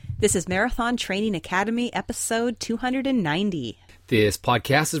This is Marathon Training Academy, episode 290. This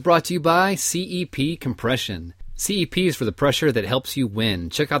podcast is brought to you by CEP Compression. CEP is for the pressure that helps you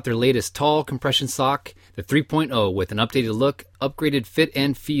win. Check out their latest tall compression sock, the 3.0, with an updated look, upgraded fit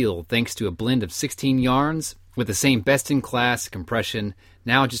and feel, thanks to a blend of 16 yarns with the same best-in-class compression,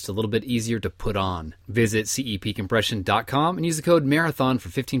 now just a little bit easier to put on. Visit cepcompression.com and use the code MARATHON for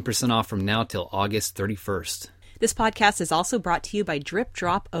 15% off from now till August 31st. This podcast is also brought to you by Drip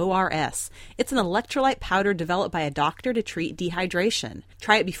Drop ORS. It's an electrolyte powder developed by a doctor to treat dehydration.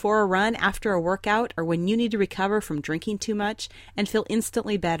 Try it before a run, after a workout, or when you need to recover from drinking too much and feel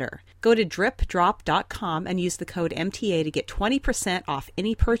instantly better. Go to dripdrop.com and use the code MTA to get 20% off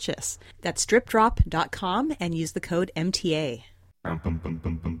any purchase. That's dripdrop.com and use the code MTA.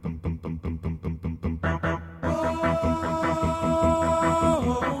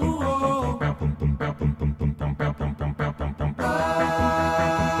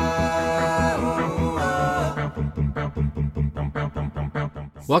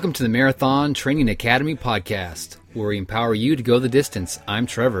 Welcome to the Marathon Training Academy podcast, where we empower you to go the distance. I'm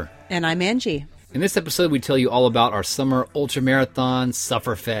Trevor. And I'm Angie. In this episode, we tell you all about our Summer Ultramarathon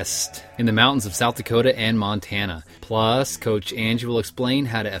Sufferfest in the mountains of South Dakota and Montana. Plus, Coach Angie will explain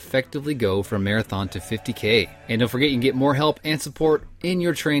how to effectively go from marathon to 50K. And don't forget, you can get more help and support in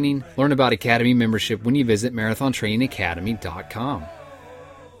your training. Learn about Academy membership when you visit marathontrainingacademy.com.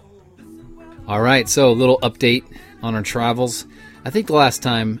 All right, so a little update on our travels. I think the last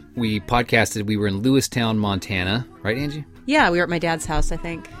time we podcasted, we were in Lewistown, Montana. Right, Angie? Yeah, we were at my dad's house, I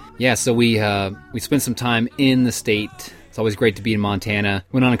think. Yeah, so we spent some time in the state. It's always great to be in Montana.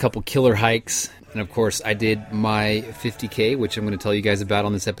 Went on a couple killer hikes. And, of course, I did my 50K, which I'm going to tell you guys about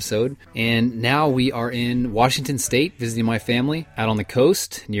on this episode. And now we are in Washington State, visiting my family out on the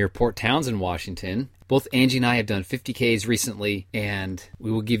coast near Port Townsend, Washington. Both Angie and I have done 50Ks recently, and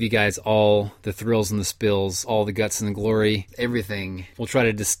we will give you guys all the thrills and the spills, all the guts and the glory, everything. We'll try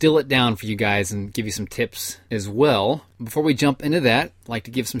to distill it down for you guys and give you some tips as well. Before we jump into that, I'd like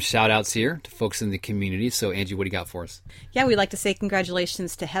to give some shout-outs here to folks in the community. So, Angie, what do you got for us? Yeah, we'd like to say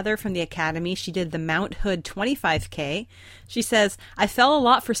congratulations to Heather from the Academy. She did the Mount Hood 25K. She says, I fell a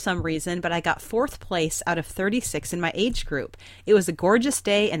lot for some reason, but I got 4th place out of 36 in my age group. It was a gorgeous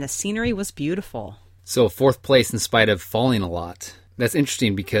day, and the scenery was beautiful. So 4th place in spite of falling a lot. That's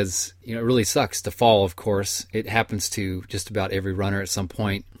interesting because, it really sucks to fall, of course. It happens to just about every runner at some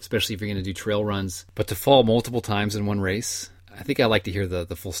point, especially if you're going to do trail runs. But to fall multiple times in one race, I think I'd like to hear the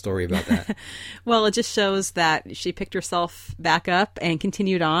full story about that. Well, it just shows that she picked herself back up and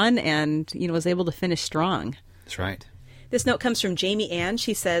continued on and, was able to finish strong. That's right. This note comes from Jamie Ann.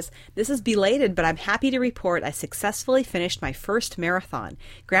 She says, this is belated, but I'm happy to report I successfully finished my first marathon,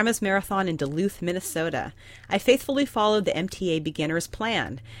 Grandma's Marathon in Duluth, Minnesota. I faithfully followed the MTA beginner's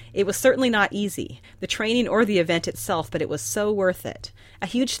plan. It was certainly not easy, the training or the event itself, but it was so worth it. A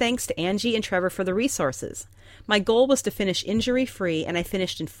huge thanks to Angie and Trevor for the resources. My goal was to finish injury-free, and I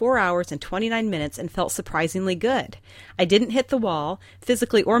finished in 4 hours and 29 minutes and felt surprisingly good. I didn't hit the wall,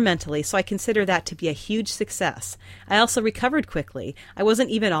 physically or mentally, so I consider that to be a huge success. I also recovered quickly. I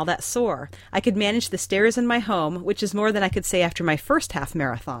wasn't even all that sore. I could manage the stairs in my home, which is more than I could say after my first half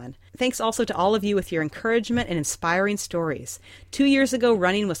marathon. Thanks also to all of you with your encouragement and inspiring stories. 2 years ago,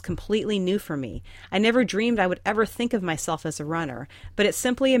 running was completely new for me. I never dreamed I would ever think of myself as a runner, but it's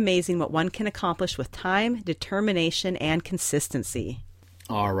simply amazing what one can accomplish with time, determination, and consistency.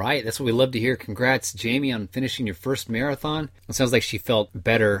 All right, that's what we love to hear. Congrats, Jamie, on finishing your first marathon. It sounds like she felt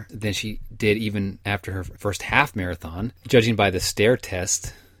better than she did even after her first half marathon, judging by the stair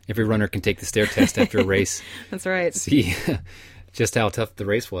test. Every runner can take the stair test after a race. That's right. See just how tough the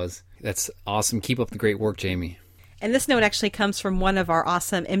race was. That's awesome. Keep up the great work, Jamie. And this note actually comes from one of our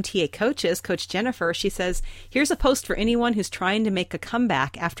awesome MTA coaches, Coach Jennifer. She says, here's a post for anyone who's trying to make a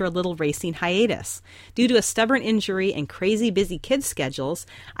comeback after a little racing hiatus. Due to a stubborn injury and crazy busy kids' schedules,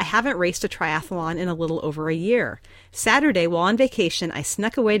 I haven't raced a triathlon in a little over a year. Saturday, while on vacation, I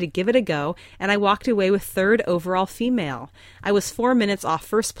snuck away to give it a go, and I walked away with 3rd overall female. I was 4 minutes off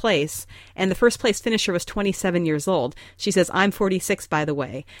first place, and the first place finisher was 27 years old. She says, I'm 46, by the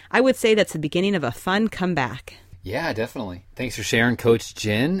way. I would say that's the beginning of a fun comeback. Yeah, definitely. Thanks for sharing, Coach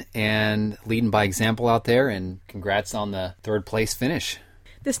Jen, and leading by example out there, and congrats on the 3rd place finish.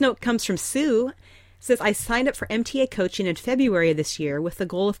 This note comes from Sue. It says, I signed up for MTA coaching in February of this year with the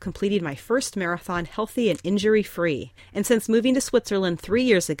goal of completing my first marathon healthy and injury-free. And since moving to Switzerland 3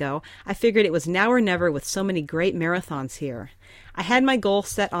 years ago, I figured it was now or never with so many great marathons here. I had my goal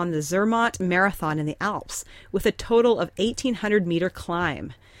set on the Zermatt Marathon in the Alps with a total of 1,800-meter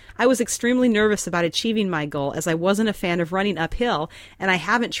climb. I was extremely nervous about achieving my goal as I wasn't a fan of running uphill and I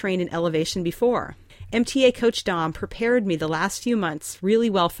haven't trained in elevation before. MTA coach Dom prepared me the last few months really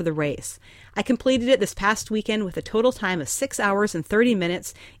well for the race. I completed it this past weekend with a total time of 6 hours and 30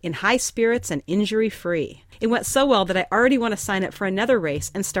 minutes in high spirits and injury-free. It went so well that I already want to sign up for another race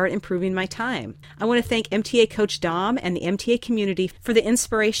and start improving my time. I want to thank MTA coach Dom and the MTA community for the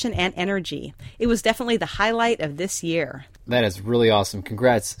inspiration and energy. It was definitely the highlight of this year. That is really awesome.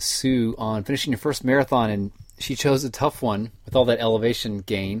 Congrats, Sue, on finishing your first marathon, and she chose a tough one with all that elevation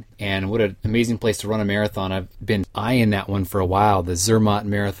gain, and what an amazing place to run a marathon. I've been eyeing that one for a while, the Zermatt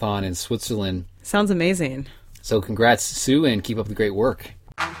Marathon in Switzerland. Sounds amazing. So congrats, Sue, and keep up the great work.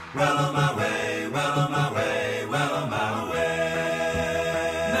 Well on my way, well on my way, well on my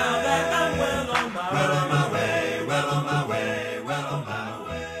way. Now that I'm well on my way, well on my way, well on my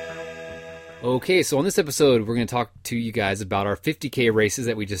way. Okay, so on this episode, we're going to talk to you guys about our 50K races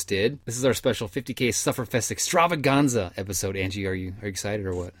that we just did. This is our special 50K Sufferfest Extravaganza episode. Angie, are you excited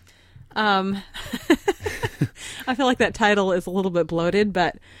or what? I feel like that title is a little bit bloated,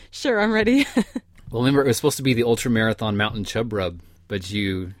 but sure, I'm ready. Well, remember, it was supposed to be the Ultramarathon Mountain Chub Rub, but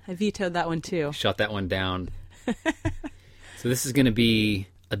I vetoed that one too. Shot that one down. So this is going to be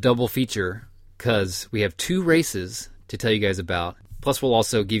a double feature because we have 2 races to tell you guys about. Plus, we'll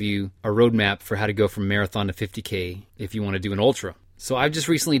also give you a roadmap for how to go from marathon to 50K if you want to do an ultra. So I just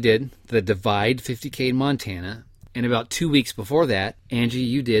recently did the Divide 50K in Montana. And about 2 weeks before that, Angie,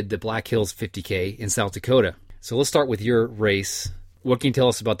 you did the Black Hills 50K in South Dakota. So let's start with your race. What can you tell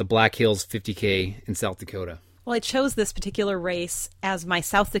us about the Black Hills 50K in South Dakota? Well, I chose this particular race as my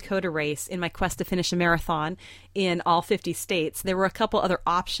South Dakota race in my quest to finish a marathon in all 50 states. There were a couple other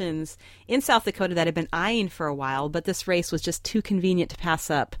options in South Dakota that I've been eyeing for a while, but this race was just too convenient to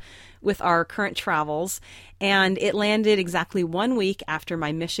pass up with our current travels. And it landed exactly 1 week after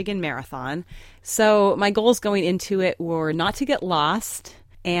my Michigan marathon. So my goals going into it were not to get lost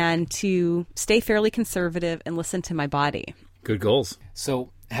and to stay fairly conservative and listen to my body. Good goals.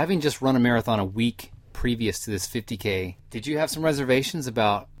 So having just run a marathon a week previous to this 50K, did you have some reservations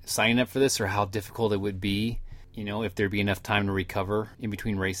about signing up for this or how difficult it would be, if there'd be enough time to recover in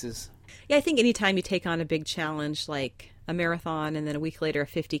between races? Yeah, I think anytime you take on a big challenge like a marathon and then a week later a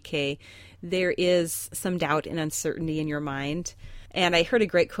 50K, there is some doubt and uncertainty in your mind. And I heard a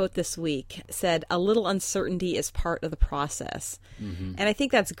great quote this week, said, "A little uncertainty is part of the process." Mm-hmm. And I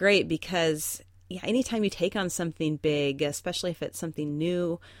think that's great because anytime you take on something big, especially if it's something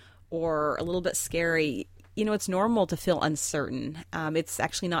new or a little bit scary, it's normal to feel uncertain. It's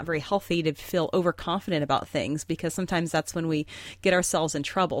actually not very healthy to feel overconfident about things because sometimes that's when we get ourselves in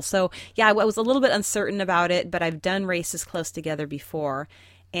trouble. So yeah, I was a little bit uncertain about it, but I've done races close together before.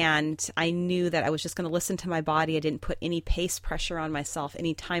 And I knew that I was just going to listen to my body. I didn't put any pace pressure on myself,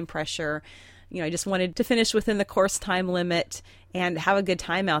 any time pressure. I just wanted to finish within the course time limit and have a good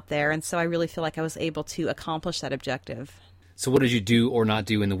time out there. And so I really feel like I was able to accomplish that objective. So what did you do or not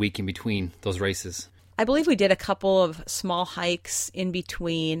do in the week in between those races? I believe we did a couple of small hikes in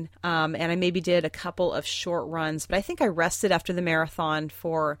between, and I maybe did a couple of short runs. But I think I rested after the marathon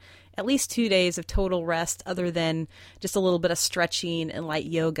for at least 2 days of total rest other than just a little bit of stretching and light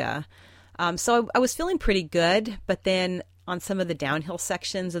yoga. So I was feeling pretty good, but then on some of the downhill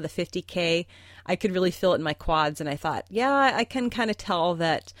sections of the 50K, I could really feel it in my quads. And I thought, yeah, I can kind of tell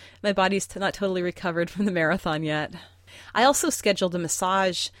that my body's not totally recovered from the marathon yet. I also scheduled a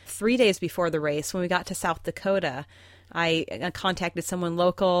massage 3 days before the race. When we got to South Dakota, I contacted someone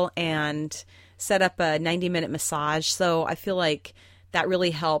local and set up a 90-minute massage. So I feel like that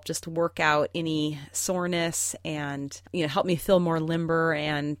really helped just work out any soreness and, help me feel more limber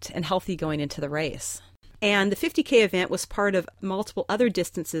and healthy going into the race. And the 50K event was part of multiple other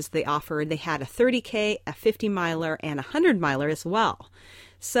distances they offered. They had a 30K, a 50-miler, and a 100-miler as well.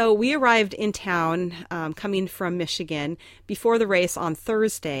 So we arrived in town coming from Michigan before the race on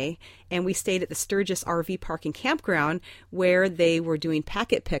Thursday, and we stayed at the Sturgis RV Park and Campground where they were doing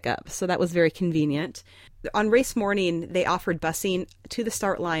packet pickup. So that was very convenient. On race morning, they offered busing to the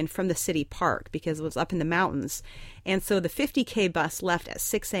start line from the city park because it was up in the mountains. And so the 50K bus left at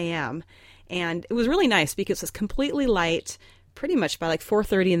 6 a.m., and it was really nice because it was completely light pretty much by like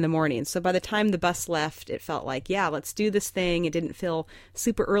 4:30 in the morning. So by the time the bus left, it felt like, yeah, let's do this thing. It didn't feel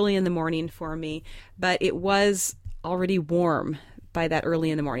super early in the morning for me, but it was already warm by that early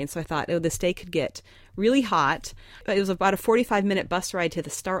in the morning. So I thought, this day could get really hot. It was about a 45-minute bus ride to the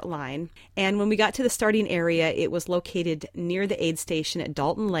start line. And when we got to the starting area, it was located near the aid station at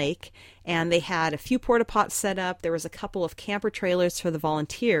Dalton Lake. And they had a few porta pots set up. There was a couple of camper trailers for the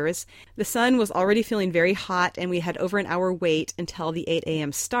volunteers. The sun was already feeling very hot, and we had over an hour wait until the 8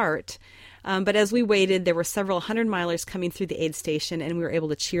 a.m. start. But as we waited, there were several 100-milers coming through the aid station, and we were able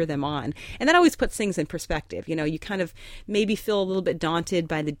to cheer them on. And that always puts things in perspective. You know, you kind of maybe feel a little bit daunted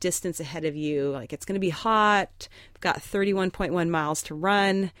by the distance ahead of you. Like, it's going to be hot. We've got 31.1 miles to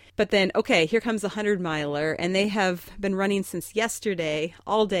run. But then, okay, here comes the 100-miler, and they have been running since yesterday,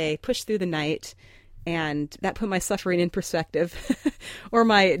 all day, pushed through the night. And that put my suffering in perspective, or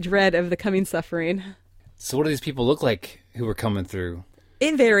my dread of the coming suffering. So what do these people look like who were coming through?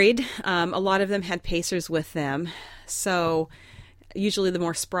 It varied. A lot of them had pacers with them. So usually the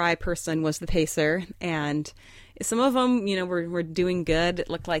more spry person was the pacer. And some of them, you know, were doing good. It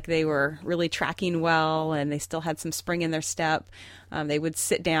looked like they were really tracking well, and they still had some spring in their step. They would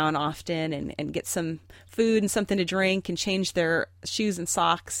sit down often and get some food and something to drink and change their shoes and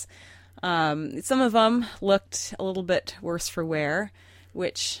socks. Some of them looked a little bit worse for wear,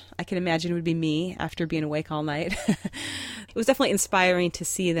 which I can imagine would be me after being awake all night. It was definitely inspiring to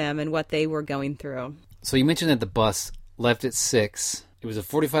see them and what they were going through. So you mentioned that the bus left at 6. It was a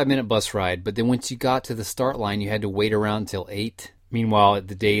 45-minute bus ride, but then once you got to the start line, you had to wait around until 8. Meanwhile,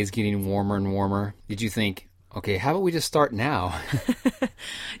 the day is getting warmer and warmer. Did you think, okay, how about we just start now?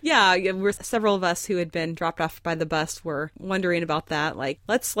 Yeah, several of us who had been dropped off by the bus were wondering about that. Like,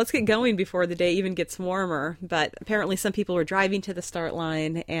 let's get going before the day even gets warmer. But apparently some people were driving to the start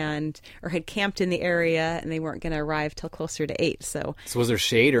line or had camped in the area, and they weren't going to arrive till closer to 8. So was there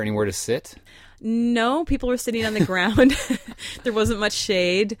shade or anywhere to sit? No, people were sitting on the ground. There wasn't much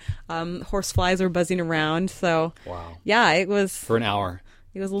shade. Horseflies were buzzing around. So, wow. Yeah, it was... For an hour.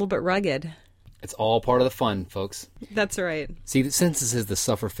 It was a little bit rugged. It's all part of the fun, folks. That's right. See, since this is the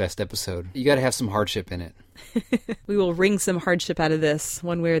Sufferfest episode, you got to have some hardship in it. We will wring some hardship out of this,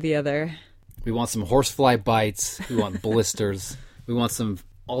 one way or the other. We want some horsefly bites. We want blisters. We want some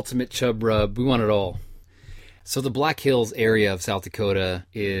ultimate chub rub. We want it all. So the Black Hills area of South Dakota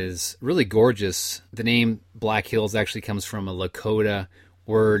is really gorgeous. The name Black Hills actually comes from a Lakota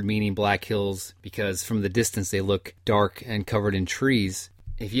word meaning Black Hills because from the distance they look dark and covered in trees.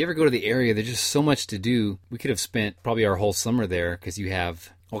 If you ever go to the area, there's just so much to do. We could have spent probably our whole summer there because you have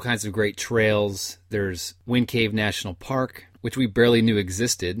all kinds of great trails. There's Wind Cave National Park, which we barely knew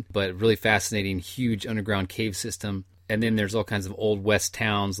existed, but really fascinating, huge underground cave system. And then there's all kinds of old west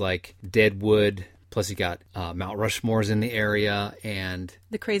towns like Deadwood. Plus you got Mount Rushmore's in the area and...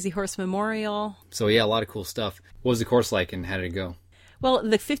 the Crazy Horse Memorial. So yeah, a lot of cool stuff. What was the course like and how did it go? Well,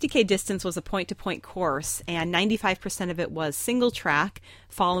 the 50K distance was a point-to-point course, and 95% of it was single track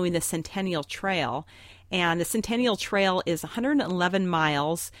following the Centennial Trail. And the Centennial Trail is 111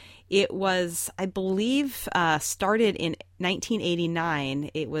 miles. It was, I believe, started in 1989.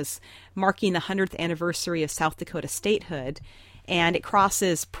 It was marking the 100th anniversary of South Dakota statehood. And it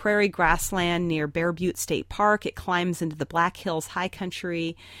crosses prairie grassland near Bear Butte State Park. It climbs into the Black Hills High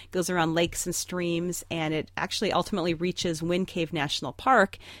Country, goes around lakes and streams, and it actually ultimately reaches Wind Cave National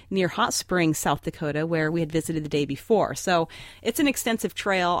Park near Hot Springs, South Dakota, where we had visited the day before. So it's an extensive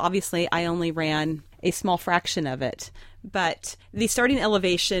trail. Obviously, I only ran a small fraction of it. But the starting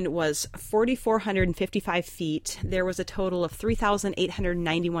elevation was 4,455 feet. There was a total of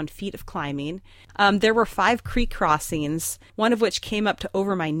 3,891 feet of climbing. There were 5 creek crossings, one of which came up to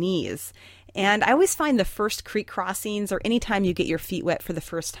over my knees. And I always find the first creek crossings or anytime you get your feet wet for the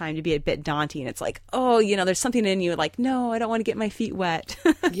first time to be a bit daunting. It's like, oh, you know, there's something in you like, no, I don't want to get my feet wet.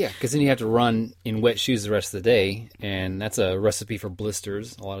 Yeah, because then you have to run in wet shoes the rest of the day. And that's a recipe for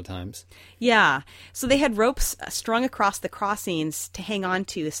blisters a lot of times. Yeah. So they had ropes strung across the crossings to hang on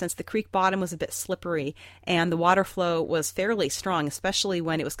to since the creek bottom was a bit slippery and the water flow was fairly strong, especially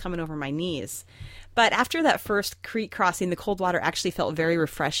when it was coming over my knees. But after that first creek crossing, the cold water actually felt very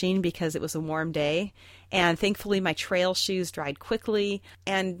refreshing because it was a warm day. And thankfully, my trail shoes dried quickly.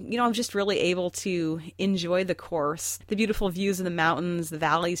 And, you know, I'm just really able to enjoy the course, the beautiful views of the mountains, the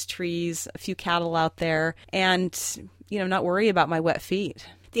valleys, trees, a few cattle out there, and, you know, not worry about my wet feet.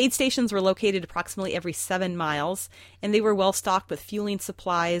 The aid stations were located approximately every 7 miles, and they were well stocked with fueling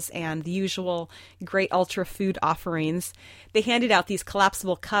supplies and the usual great ultra food offerings. They handed out these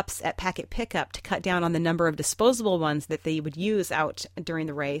collapsible cups at packet pickup to cut down on the number of disposable ones that they would use out during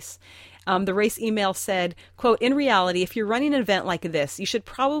the race. The race email said, quote, "In reality, if you're running an event like this, you should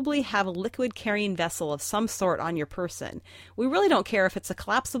probably have a liquid-carrying vessel of some sort on your person. We really don't care if it's a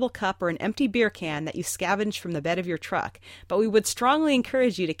collapsible cup or an empty beer can that you scavenged from the bed of your truck, but we would strongly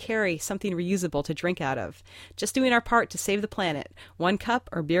encourage you to carry something reusable to drink out of. Just doing our part to save the planet, one cup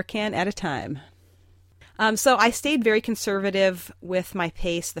or beer can at a time." So I stayed very conservative with my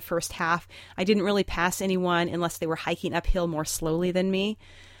pace the first half. I didn't really pass anyone unless they were hiking uphill more slowly than me,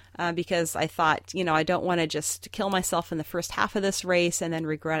 because I thought, I don't want to just kill myself in the first half of this race and then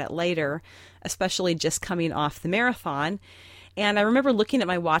regret it later, especially just coming off the marathon. And I remember looking at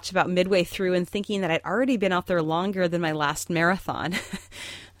my watch about midway through and thinking that I'd already been out there longer than my last marathon.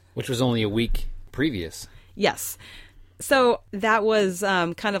 Which was only a week previous. Yes. So that was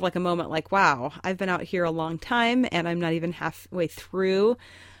kind of like a moment like, wow, I've been out here a long time and I'm not even halfway through.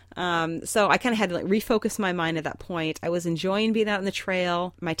 So I kind of had to refocus my mind at that point. I was enjoying being out on the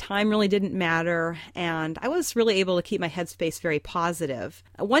trail. My time really didn't matter. And I was really able to keep my headspace very positive.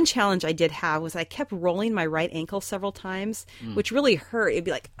 One challenge I did have was I kept rolling my right ankle several times, which really hurt. It'd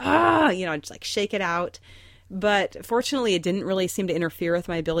be like, just like shake it out. But fortunately, it didn't really seem to interfere with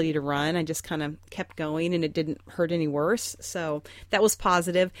my ability to run. I just kind of kept going and it didn't hurt any worse. So that was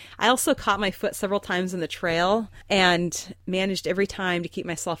positive. I also caught my foot several times in the trail and managed every time to keep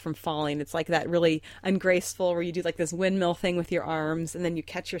myself from falling. It's like that really ungraceful where you do like this windmill thing with your arms and then you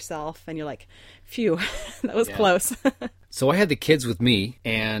catch yourself and you're like, phew, that was close. So I had the kids with me,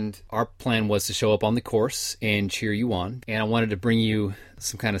 and our plan was to show up on the course and cheer you on. And I wanted to bring you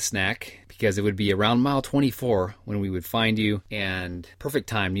some kind of snack because it would be around mile 24 when we would find you, and perfect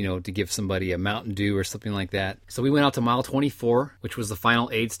time, to give somebody a Mountain Dew or something like that. So we went out to mile 24, which was the final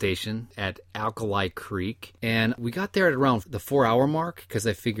aid station at Alkali Creek. And we got there at around the 4-hour mark because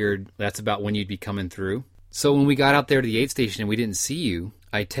I figured that's about when you'd be coming through. So when we got out there to the aid station and we didn't see you,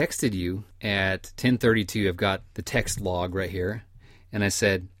 I texted you at 10:32. I've got the text log right here. And I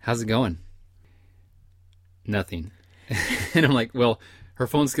said, "How's it going?" Nothing. And I'm like, well, her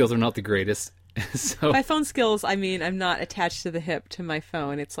phone skills are not the greatest. So my phone skills, I'm not attached to the hip to my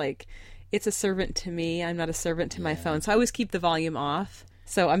phone. It's like, it's a servant to me. I'm not a servant to my phone. So I always keep the volume off.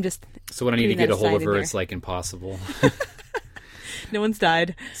 So I'm just... So when I need to get a hold of her, it's like impossible. No one's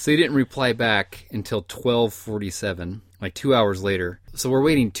died. So you didn't reply back until 12:47, like 2 hours later. So we're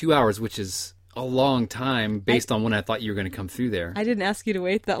waiting 2 hours, which is a long time based on when I thought you were going to come through there. I didn't ask you to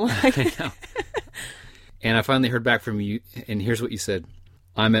wait that long. I know. And I finally heard back from you, and here's what you said.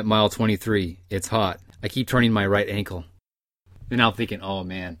 "I'm at mile 23. It's hot. I keep turning my right ankle." And I'm thinking, oh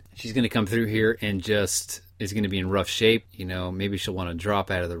man, she's going to come through here and just is going to be in rough shape. Maybe she'll want to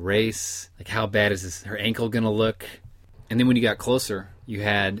drop out of the race. Like, how bad is her ankle going to look? And then when you got closer, you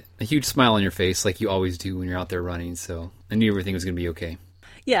had a huge smile on your face like you always do when you're out there running. So I knew everything was going to be okay.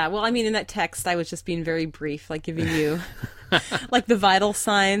 Yeah, well, in that text, I was just being very brief, like giving you like the vital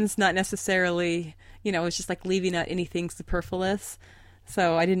signs, not necessarily, it was just like leaving out anything superfluous.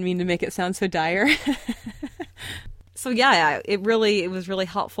 So I didn't mean to make it sound so dire. So yeah, it was really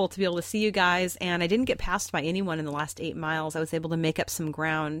helpful to be able to see you guys. And I didn't get passed by anyone in the last 8 miles. I was able to make up some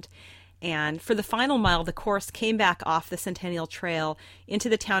ground. And for the final mile, the course came back off the Centennial Trail into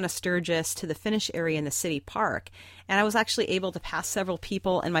the town of Sturgis to the finish area in the city park. And I was actually able to pass several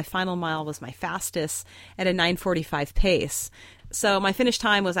people, and my final mile was my fastest at a 9:45 pace. So my finish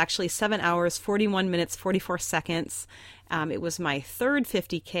time was actually 7 hours, 41 minutes, 44 seconds. It was my third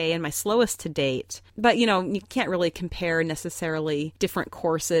 50K and my slowest to date. But, you can't really compare necessarily different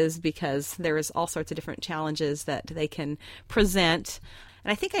courses because there's all sorts of different challenges that they can present.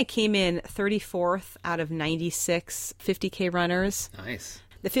 And I think I came in 34th out of 96 50K runners. Nice.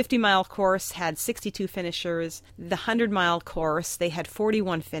 The 50-mile course had 62 finishers. The 100-mile course, they had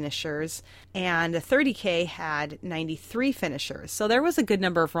 41 finishers. And the 30K had 93 finishers. So there was a good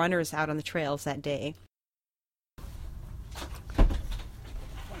number of runners out on the trails that day.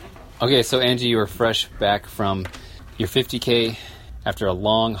 Okay, so Angie, you were fresh back from your 50K after a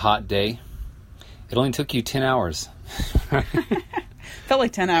long, hot day. It only took you 10 hours. Felt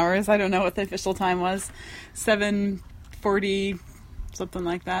like 10 hours. I don't know what the official time was. 7:40, something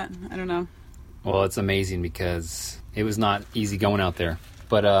like that. I don't know. Well, it's amazing because it was not easy going out there.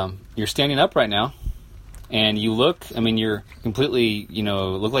 But you're standing up right now, and you look, you're completely,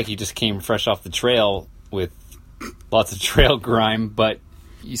 look like you just came fresh off the trail with lots of trail grime, but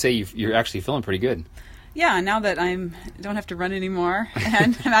you say you're actually feeling pretty good. Yeah, now that I don't have to run anymore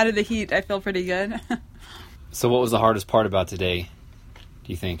and I'm out of the heat, I feel pretty good. So what was the hardest part about today,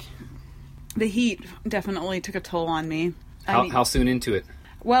 do you think? The heat definitely took a toll on me. How soon into it?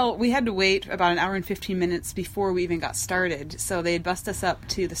 Well, we had to wait about an hour and 15 minutes before we even got started. So they had bussed us up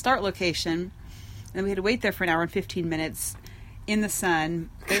to the start location, and we had to wait there for an hour and 15 minutes in the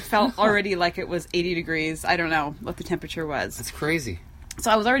sun. It felt already like it was 80 degrees. I don't know what the temperature was. That's crazy. So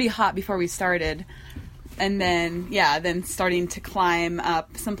I was already hot before we started. And then starting to climb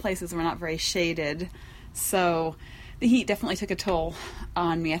up. Some places were not very shaded. So the heat definitely took a toll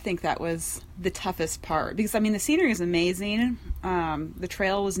on me. I think that was the toughest part. Because, I mean, the scenery is amazing. The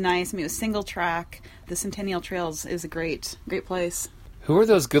trail was nice. I mean, it was single track. The Centennial Trails is a great place. Who are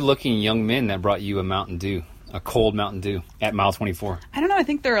those good-looking young men that brought you a Mountain Dew? A cold Mountain Dew at mile 24. I don't know. I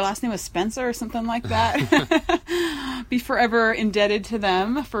think their last name was Spencer or something like that. Be forever indebted to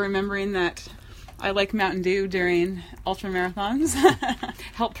them for remembering that I like Mountain Dew during ultramarathons.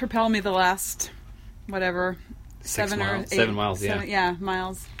 Helped propel me the last, whatever, 7 miles, yeah,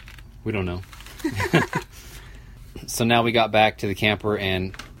 miles. We don't know. So now we got back to the camper,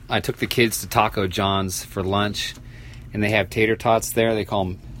 and I took the kids to Taco John's for lunch, and they have tater tots there. They call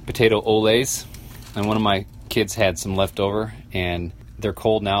them potato oles. And one of my kids had some left over, and they're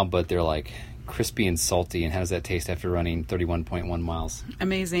cold now, but they're like crispy and salty. And how does that taste after running 31.1 miles?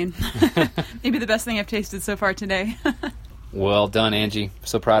 Amazing. Maybe the best thing I've tasted so far today. Well done, Angie.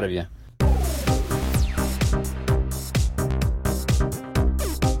 So proud of you.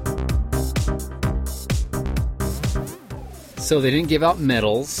 So they didn't give out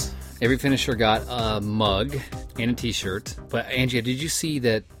medals. Every finisher got a mug and a t-shirt. But Angie, did you see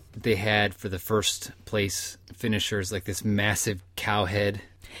that they had for the first place finishers like this massive cow head?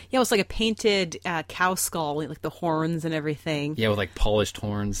 Yeah, it was like a painted cow skull, like the horns and everything. Yeah, with like polished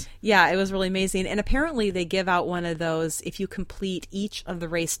horns. Yeah, it was really amazing. And apparently they give out one of those if you complete each of the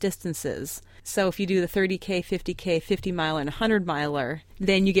race distances. So if you do the 30K, 50K, 50 miler, and 100 miler,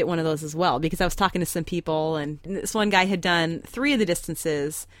 then you get one of those as well. Because I was talking to some people, and this one guy had done 3 of the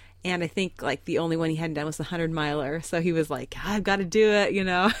distances, and I think like the only one he hadn't done was the 100 miler. So he was like, I've got to do it,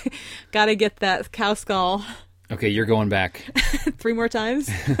 got to get that cow skull. Okay, you're going back. 3 more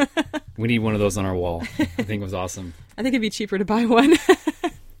times? We need one of those on our wall. I think it was awesome. I think it'd be cheaper to buy one.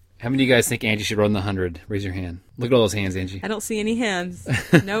 How many of you guys think Angie should run the 100? Raise your hand. Look at all those hands, Angie. I don't see any hands.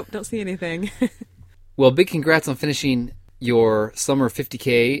 Nope, don't see anything. Well, big congrats on finishing your summer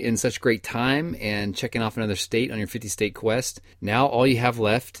 50K in such great time and checking off another state on your 50-state quest. Now all you have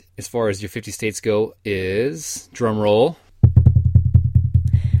left, as far as your 50 states go, is, drum roll,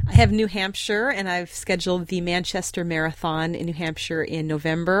 I have New Hampshire, and I've scheduled the Manchester Marathon in New Hampshire in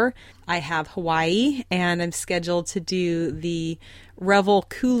November. I have Hawaii, and I'm scheduled to do the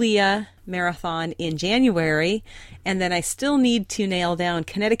Revel-Kulia Marathon in January. And then I still need to nail down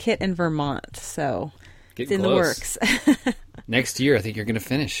Connecticut and Vermont. So it's in the works. Next year, I think you're going to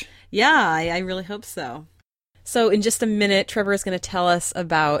finish. Yeah, I really hope so. So in just a minute, Trevor is going to tell us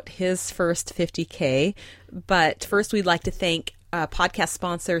about his first 50K. But first, we'd like to thank podcast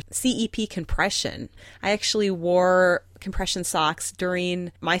sponsor CEP Compression. I actually wore compression socks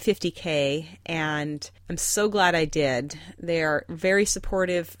during my 50K, and I'm so glad I did. They are very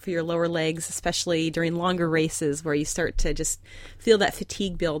supportive for your lower legs, especially during longer races where you start to just feel that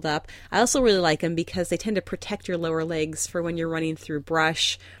fatigue build up. I also really like them because they tend to protect your lower legs for when you're running through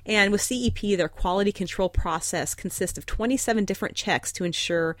brush. And with CEP, their quality control process consists of 27 different checks to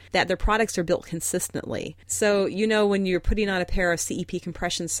ensure that their products are built consistently. So, when you're putting on a pair of CEP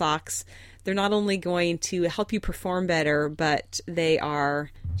compression socks, they're not only going to help you perform better, but they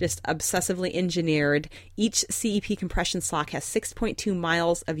are just obsessively engineered. Each CEP compression sock has 6.2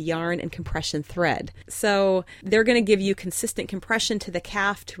 miles of yarn and compression thread. So they're going to give you consistent compression to the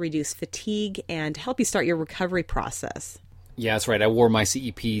calf to reduce fatigue and help you start your recovery process. Yeah, that's right. I wore my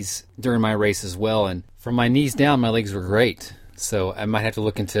CEPs during my race as well, and from my knees down, my legs were great. So I might have to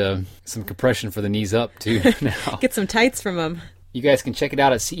look into some compression for the knees up, too, now. Get some tights from them. You guys can check it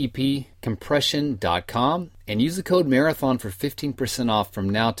out at cepcompression.com and use the code MARATHON for 15% off from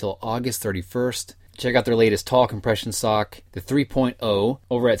now till August 31st. Check out their latest tall compression sock, the 3.0,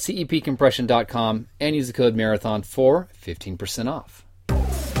 over at cepcompression.com and use the code MARATHON for 15% off.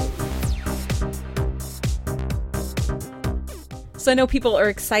 So I know people are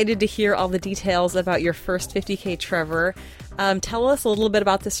excited to hear all the details about your first 50K, Trevor. Tell us a little bit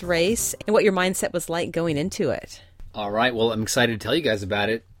about this race and what your mindset was like going into it. All right, well, I'm excited to tell you guys about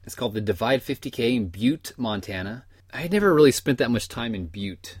it. It's called the Divide 50K in Butte, Montana. I had never really spent that much time in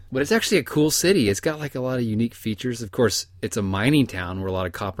Butte, but it's actually a cool city. It's got like a lot of unique features. Of course, it's a mining town where a lot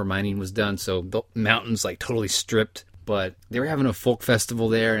of copper mining was done, so the mountains like totally stripped. but they were having a folk festival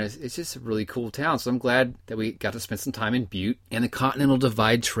there, and it's just a really cool town. So I'm glad that we got to spend some time in Butte. And the Continental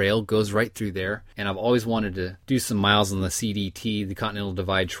Divide Trail goes right through there. And I've always wanted to do some miles on the CDT, the Continental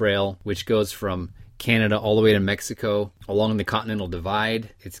Divide Trail, which goes from Canada all the way to Mexico along the Continental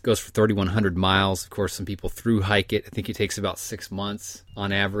Divide. It goes for 3,100 miles. Of course, some people through hike it. I think it takes about 6 months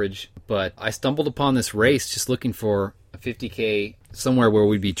on average. But I stumbled upon this race just looking for a 50K somewhere where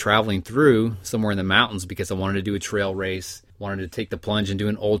we'd be traveling through, somewhere in the mountains, because I wanted to do a trail race. Wanted to take the plunge and do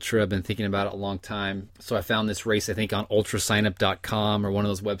an ultra. I've been thinking about it a long time. So I found this race, I think, on ultrasignup.com or one of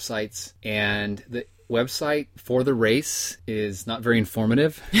those websites. And the website for the race is not very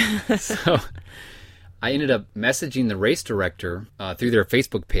informative. So I ended up messaging the race director through their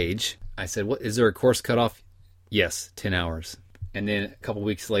Facebook page. I said, "What is there a course cutoff?" "Yes, 10 hours. And then a couple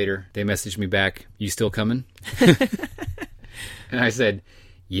weeks later, they messaged me back, "You still coming?" And I said,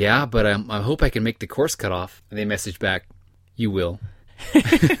 "Yeah, but I hope I can make the course cutoff." And they messaged back, "You will."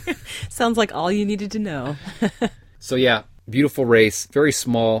 Sounds like all you needed to know. So yeah, beautiful race, very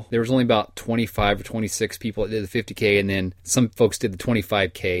small. There was only about 25 or 26 people that did the 50K, and then some folks did the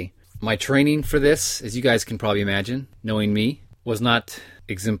 25K. My training for this, as you guys can probably imagine, knowing me, was not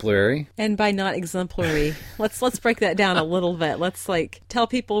exemplary. And by not exemplary, let's break that down a little bit. Let's tell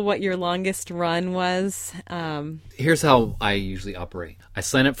people what your longest run was. Here's how I usually operate. I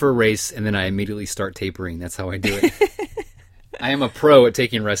sign up for a race and then I immediately start tapering. That's how I do it. I am a pro at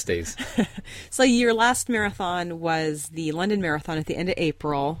taking rest days. So your last marathon was the London Marathon at the end of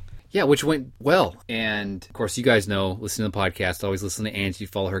April. Yeah, which went well. And of course, you guys know, listen to the podcast, always listen to Angie,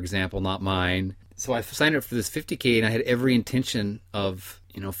 follow her example, not mine. So I signed up for this 50K and I had every intention of,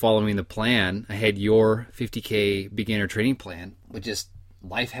 following the plan. I had your 50K beginner training plan, but just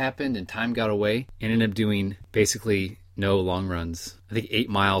life happened and time got away and ended up doing basically no long runs. I think 8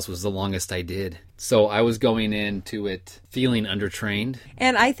 miles was the longest I did. So I was going into it feeling undertrained.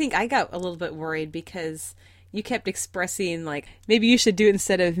 And I think I got a little bit worried because you kept expressing maybe you should do it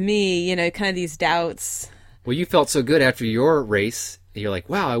instead of me, kind of these doubts. Well, you felt so good after your race. You're like,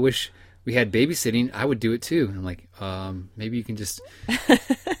 wow, I wish we had babysitting. I would do it too. And I'm like, maybe you can just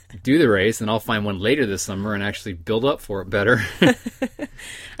do the race and I'll find one later this summer and actually build up for it better.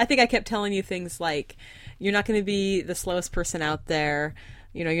 I think I kept telling you things like, you're not going to be the slowest person out there.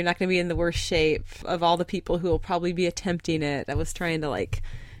 You're not going to be in the worst shape of all the people who will probably be attempting it. I was trying to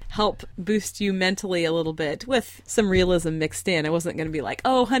help boost you mentally a little bit with some realism mixed in. I wasn't going to be like,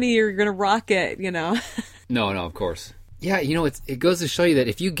 "Oh, honey, you're going to rock it," No, of course. Yeah, it goes to show you that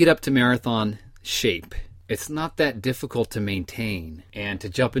if you get up to marathon shape, it's not that difficult to maintain and to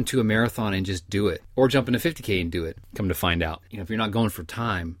jump into a marathon and just do it, or jump into 50K and do it, come to find out. If you're not going for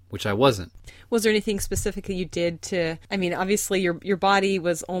time, which I wasn't. Was there anything specific that you did to, obviously your body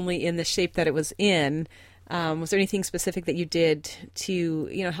was only in the shape that it was in. Was there anything specific that you did to,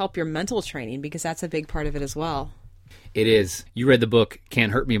 help your mental training? Because that's a big part of it as well. It is. You read the book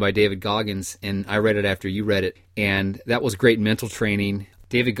Can't Hurt Me by David Goggins, and I read it after you read it. And that was great mental training.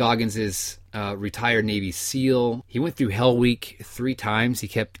 David Goggins is a retired Navy SEAL. He went through Hell Week 3 times. He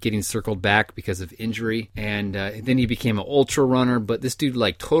kept getting circled back because of injury. And then he became an ultra runner. But this dude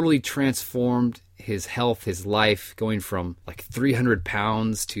totally transformed his health, his life, going from 300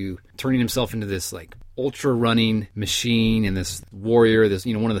 pounds to turning himself into this ultra running machine and this warrior, this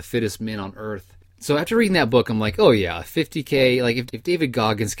one of the fittest men on earth. So after reading that book, I'm like, oh yeah, 50K. If David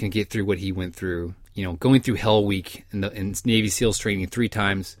Goggins can get through what he went through, going through Hell Week and Navy SEALs training 3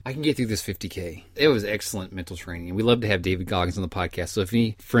 times, I can get through this 50K. It was excellent mental training. And we love to have David Goggins on the podcast. So if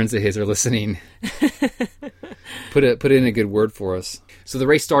any friends of his are listening, put in a good word for us. So the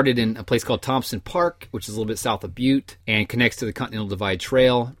race started in a place called Thompson Park, which is a little bit south of Butte, and connects to the Continental Divide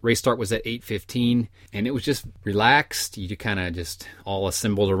Trail. Race start was at 8:15, and it was just relaxed. You kind of just all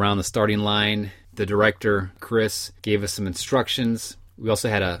assembled around the starting line. The director, Chris, gave us some instructions. We also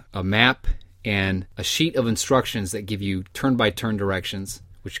had a map and a sheet of instructions that give you turn-by-turn directions,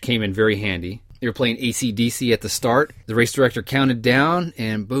 which came in very handy. They were playing AC/DC at the start. The race director counted down,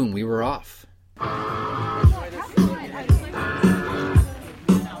 and boom, we were off. On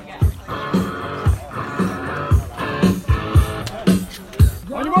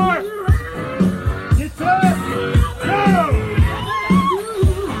your mark! Get set! Go!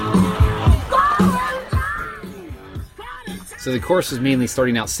 So the course was mainly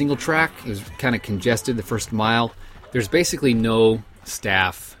starting out single track. It was kind of congested the first mile. There's basically no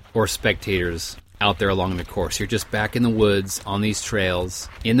staff or spectators out there along the course. You're just back in the woods, on these trails,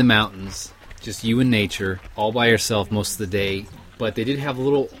 in the mountains, just you and nature, all by yourself most of the day. But they did have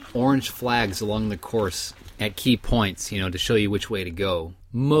little orange flags along the course at key points, to show you which way to go.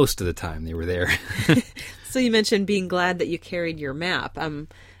 Most of the time they were there. So you mentioned being glad that you carried your map.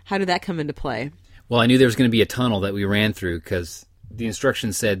 How did that come into play? Well, I knew there was going to be a tunnel that we ran through because the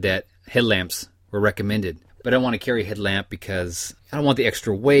instructions said that headlamps were recommended. But I don't want to carry a headlamp because I don't want the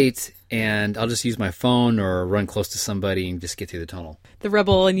extra weight, and I'll just use my phone or run close to somebody and just get through the tunnel. The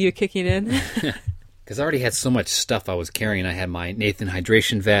rebel in you kicking in. Because I already had so much stuff I was carrying. I had my Nathan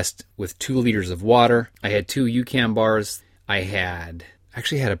hydration vest with 2 liters of water. I had 2 UCAN bars. I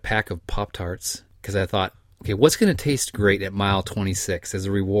actually had a pack of Pop-Tarts because I thought, okay, what's going to taste great at mile 26 as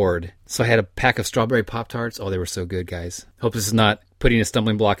a reward? So I had a pack of strawberry Pop-Tarts. Oh, they were so good, guys. Hope this is not putting a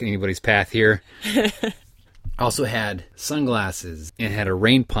stumbling block in anybody's path here. I also had sunglasses and had a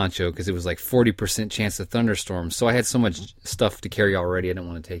rain poncho because it was like 40% chance of thunderstorms. So I had so much stuff to carry already, I didn't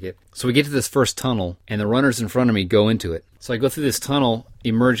want to take it. So we get to this first tunnel, and the runners in front of me go into it. So I go through this tunnel,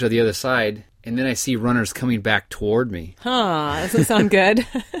 emerge on the other side, and then I see runners coming back toward me. Doesn't sound good.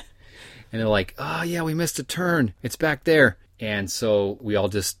 And they're like, oh, yeah, we missed a turn. It's back there. And so we all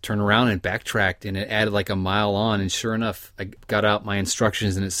just turned around and backtracked, and it added like a mile on. And sure enough, I got out my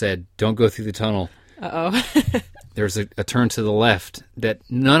instructions, and it said, don't go through the tunnel. Uh-oh. There's a turn to the left that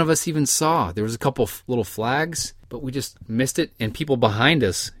none of us even saw. There was a couple little flags, but we just missed it. And people behind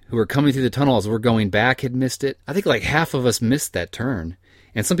us who were coming through the tunnel as we're going back had missed it. I think like half of us missed that turn.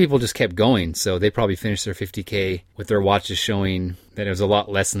 And some people just kept going, so they probably finished their 50K with their watches showing that it was a lot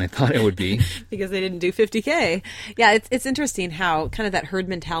less than they thought it would be. Because they didn't do 50K. Yeah, it's interesting how kind of that herd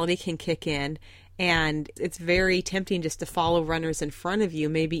mentality can kick in. And it's very tempting just to follow runners in front of you,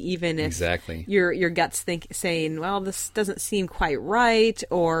 maybe even if exactly. your gut's saying, well, this doesn't seem quite right,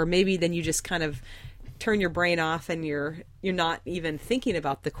 or maybe then you just kind of turn your brain off and you're not even thinking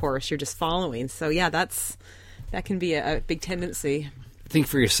about the course, you're just following. So yeah, that can be a big tendency. Think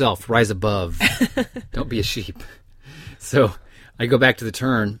for yourself, rise above. Don't be a sheep. So I go back to the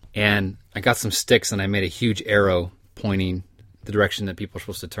turn, and I got some sticks, and I made a huge arrow pointing the direction that people are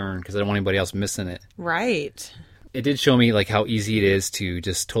supposed to turn because I don't want anybody else missing it. Right. It did show me like how easy it is to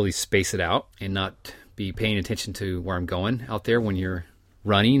just totally space it out and not be paying attention to where I'm going out there when you're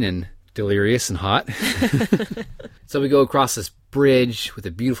running and delirious and hot. So we go across this bridge with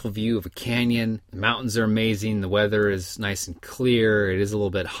a beautiful view of a canyon. The mountains are amazing. The weather is nice and clear. It is a little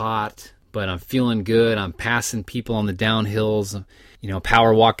bit hot, but I'm feeling good. I'm passing people on the downhills,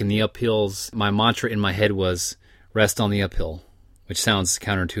 power walking the uphills. My mantra in my head was rest on the uphill, which sounds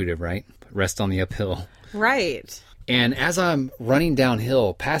counterintuitive, right? But rest on the uphill. Right. And as I'm running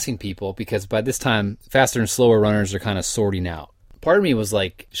downhill, passing people, because by this time, faster and slower runners are kind of sorting out. Part of me was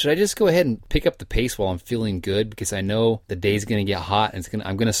like, should I just go ahead and pick up the pace while I'm feeling good because I know the day's going to get hot and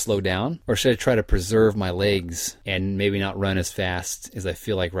I'm going to slow down? Or should I try to preserve my legs and maybe not run as fast as I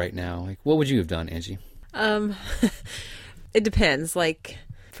feel like right now? Like, what would you have done, Angie? It depends. Like,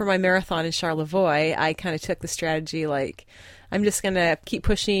 for my marathon in Charlevoix, I kind of took the strategy like, I'm just going to keep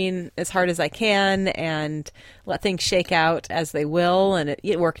pushing as hard as I can and let things shake out as they will, and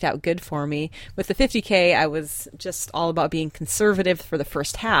it worked out good for me. With the 50K, I was just all about being conservative for the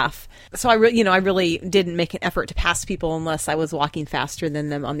first half. So I really didn't make an effort to pass people unless I was walking faster than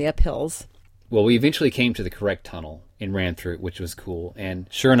them on the uphills. Well, we eventually came to the correct tunnel and ran through it, which was cool. And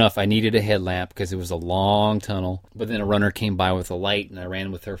sure enough, I needed a headlamp because it was a long tunnel. But then a runner came by with a light, and I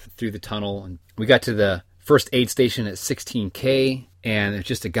ran with her through the tunnel. And we got to the first aid station at 16K, and there's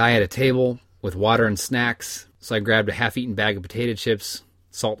just a guy at a table with water and snacks. So I grabbed a half-eaten bag of potato chips.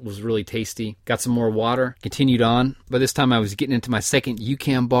 Salt was really tasty. Got some more water. Continued on. By this time, I was getting into my second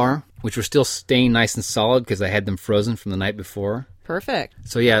UCAN bar, which were still staying nice and solid because I had them frozen from the night before. Perfect.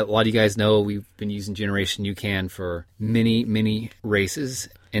 So yeah, a lot of you guys know we've been using Generation UCAN for many races,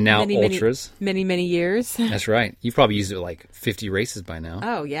 and now ultras. Many years. That's right. You've probably used it like 50 races by now.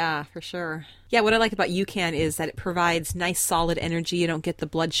 Oh yeah, for sure. Yeah, what I like about UCAN is that it provides nice solid energy. You don't get the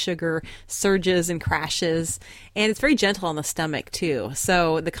blood sugar surges and crashes, and it's very gentle on the stomach too.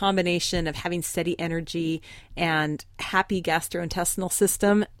 So the combination of having steady energy and happy gastrointestinal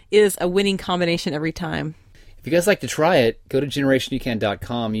system is a winning combination every time. If you guys like to try it, go to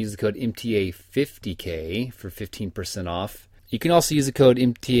generationucan.com, use the code MTA50K for 15% off. You can also use the code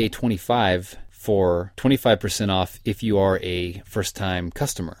MTA25 for 25% off if you are a first-time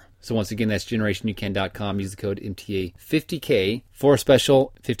customer. So once again, that's generationucan.com, use the code MTA50K for a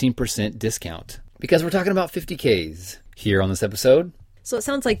special 15% discount. Because we're talking about 50Ks here on this episode. So it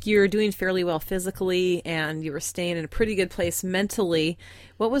sounds like you're doing fairly well physically and you were staying in a pretty good place mentally.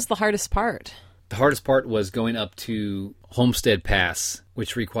 What was the hardest part? The hardest part was going up to Homestead Pass,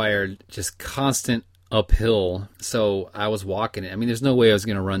 which required just constant uphill. So I was walking it. I mean, there's no way I was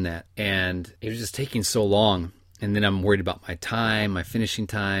going to run that. And it was just taking so long. And then I'm worried about my time, my finishing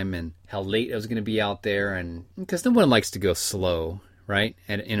time, and how late I was going to be out there. And because no one likes to go slow, right?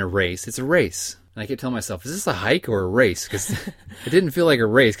 And in a race, it's a race. And I kept telling myself, is this a hike or a race? Because it didn't feel like a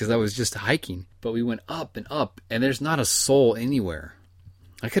race because I was just hiking. But we went up, and there's not a soul anywhere.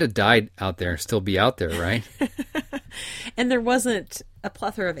 I could have died out there and still be out there, right? And there wasn't a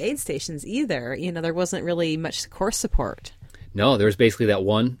plethora of aid stations either. There wasn't really much course support. No, there was basically that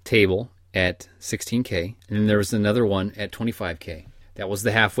one table at 16K, and then there was another one at 25K. That was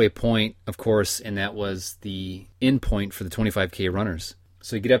the halfway point, of course, and that was the end point for the 25K runners.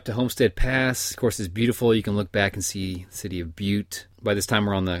 So you get up to Homestead Pass. Of course, it's beautiful. You can look back and see the city of Butte. By this time,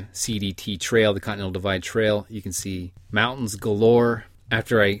 we're on the CDT Trail, the Continental Divide Trail. You can see mountains galore.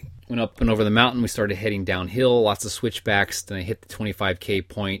 After I went up and over the mountain, we started heading downhill, lots of switchbacks. Then I hit the 25K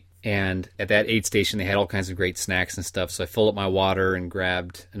point, and at that aid station, they had all kinds of great snacks and stuff. So I filled up my water and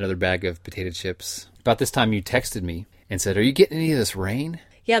grabbed another bag of potato chips. About this time, you texted me and said, "Are you getting any of this rain?"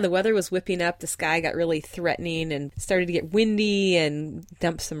 Yeah, the weather was whipping up. The sky got really threatening and started to get windy and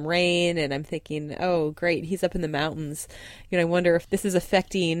dump some rain. And I'm thinking, oh, great, he's up in the mountains. I wonder if this is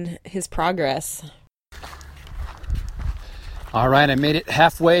affecting his progress. All right, I made it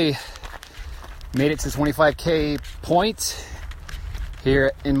halfway. Made it to 25K point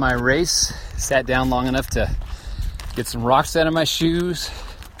here in my race. Sat down long enough to get some rocks out of my shoes,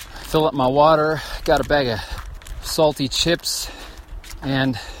 fill up my water, got a bag of salty chips,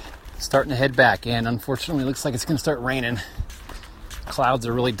 and starting to head back. And unfortunately, it looks like it's going to start raining. Clouds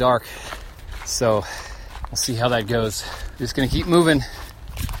are really dark, so we'll see how that goes. Just going to keep moving.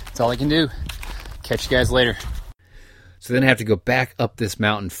 That's all I can do. Catch you guys later. So then I have to go back up this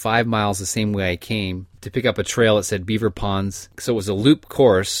mountain 5 miles the same way I came to pick up a trail that said Beaver Ponds. So it was a loop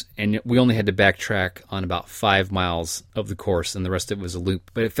course, and we only had to backtrack on about 5 miles of the course, and the rest of it was a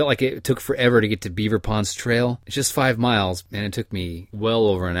loop. But it felt like it took forever to get to Beaver Ponds Trail. It's just 5 miles, and it took me well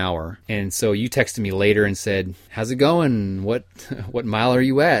over an hour. And so you texted me later and said, "How's it going? What mile are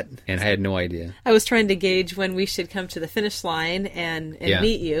you at?" And I had no idea. I was trying to gauge when we should come to the finish line and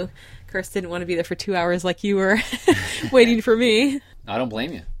meet you. Of course, didn't want to be there for 2 hours like you were waiting for me. I don't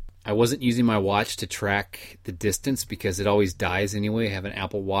blame you. I wasn't using my watch to track the distance because it always dies anyway. I have an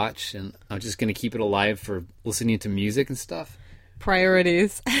Apple Watch, and I'm just going to keep it alive for listening to music and stuff.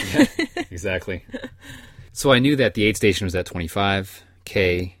 Priorities. Yeah, exactly. So I knew that the aid station was at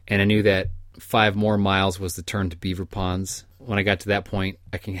 25K, and I knew that 5 more miles was the turn to Beaver Ponds. When I got to that point,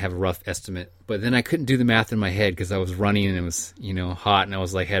 I can have a rough estimate. But then I couldn't do the math in my head because I was running and it was, hot, and I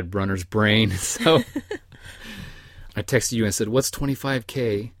was like, had runner's brain. So I texted you and said, "What's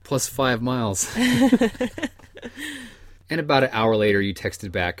 25K plus 5 miles?" And about an hour later, you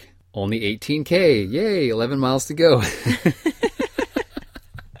texted back, "Only 18K. Yay, 11 miles to go."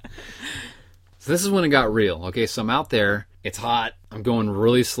 So this is when it got real. Okay, so I'm out there. It's hot. I'm going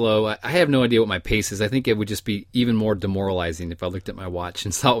really slow. I have no idea what my pace is. I think it would just be even more demoralizing if I looked at my watch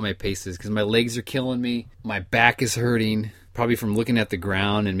and saw what my pace is, because my legs are killing me. My back is hurting, probably from looking at the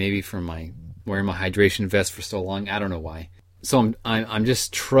ground and maybe from wearing my hydration vest for so long. I don't know why. So I'm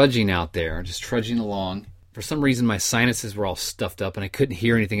just trudging out there, just trudging along. For some reason, my sinuses were all stuffed up and I couldn't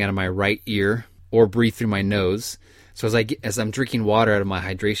hear anything out of my right ear or breathe through my nose. So as I'm drinking water out of my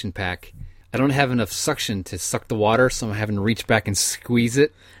hydration pack, I don't have enough suction to suck the water, so I'm having to reach back and squeeze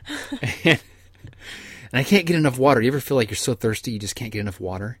it. And I can't get enough water. You ever feel like you're so thirsty you just can't get enough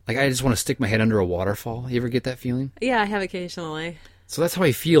water? Like, I just want to stick my head under a waterfall. You ever get that feeling? Yeah, I have occasionally. So that's how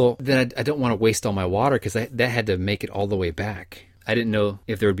I feel. Then I don't want to waste all my water because that had to make it all the way back. I didn't know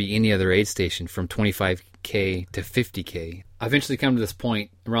if there would be any other aid station from 25K to 50K. I eventually come to this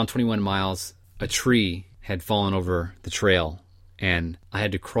point, around 21 miles, a tree had fallen over the trail. And I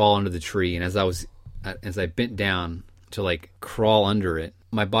had to crawl under the tree. And as I bent down to crawl under it,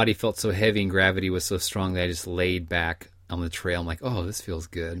 my body felt so heavy and gravity was so strong that I just laid back on the trail. I'm like, oh, this feels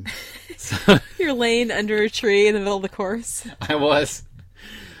good. So, you're laying under a tree in the middle of the course. I was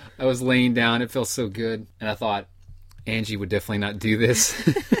laying down. It felt so good. And I thought, Angie would definitely not do this.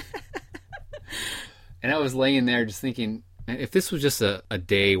 And I was laying there just thinking, if this was just a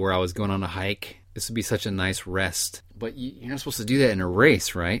day where I was going on a hike, this would be such a nice rest. But you're not supposed to do that in a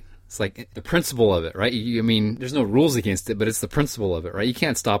race, right? It's like the principle of it, right? I mean, there's no rules against it, but it's the principle of it, right? You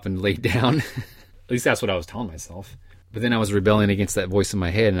can't stop and lay down. At least that's what I was telling myself. But then I was rebelling against that voice in my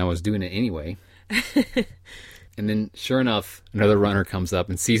head, and I was doing it anyway. And then, sure enough, another runner comes up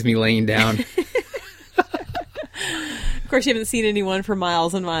and sees me laying down. Of course, you haven't seen anyone for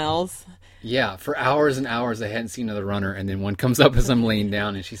miles and miles. Yeah, for hours and hours, I hadn't seen another runner. And then one comes up as I'm laying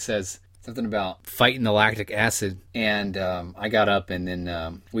down, and she says, Something about fighting the lactic acid. And I got up and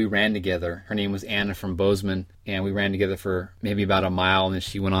then we ran together. Her name was Anna from Bozeman. And we ran together for maybe about a mile, and then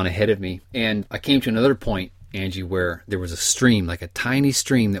she went on ahead of me. And I came to another point, Angie, where there was a stream, like a tiny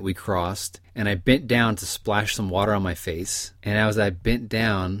stream that we crossed. And I bent down to splash some water on my face. And as I bent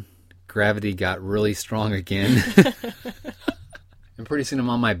down, gravity got really strong again. And pretty soon I'm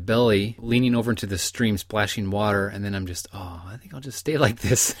on my belly, leaning over into the stream, splashing water. And then I'm just, I think I'll just stay like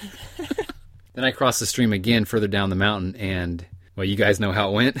this. Then I crossed the stream again further down the mountain. And, well, you guys know how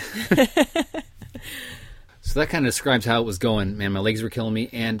it went. So that kind of describes how it was going. Man, my legs were killing me.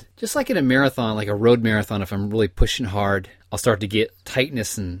 And just like in a marathon, like a road marathon, if I'm really pushing hard, I'll start to get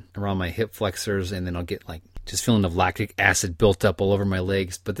tightness around my hip flexors, and then I'll get like just feeling of lactic acid built up all over my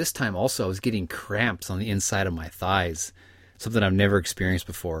legs. But this time also I was getting cramps on the inside of my thighs, something I've never experienced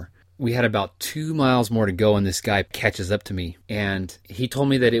before. We had about 2 miles more to go, and this guy catches up to me. And he told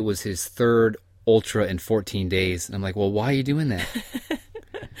me that it was his third ultra in 14 days. And I'm like, well, why are you doing that?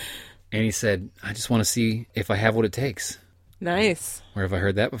 And he said, I just want to see if I have what it takes. Nice. Where have I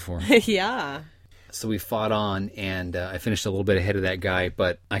heard that before? Yeah. So we fought on, and I finished a little bit ahead of that guy,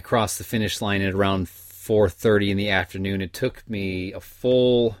 but I crossed the finish line at around 4:30 in the afternoon. It took me a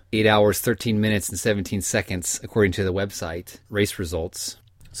full 8 hours, 13 minutes, and 17 seconds, according to the website race results.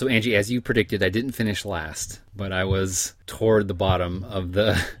 So, Angie, as you predicted, I didn't finish last, but I was toward the bottom of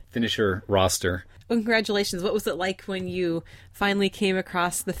the finisher roster. Well, congratulations. What was it like when you finally came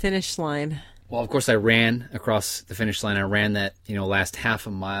across the finish line? Well, of course, I ran across the finish line. I ran that, last half a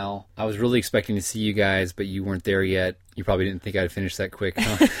mile. I was really expecting to see you guys, but you weren't there yet. You probably didn't think I'd finish that quick,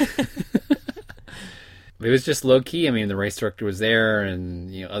 huh? It was just low-key. I mean, the race director was there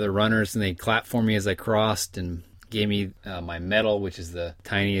and, other runners, and they clapped for me as I crossed and gave me my medal, which is the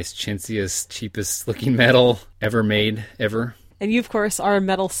tiniest, chintziest, cheapest-looking medal ever made, ever. And you, of course, are a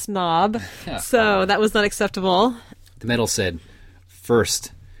medal snob, so that was not acceptable. The medal said,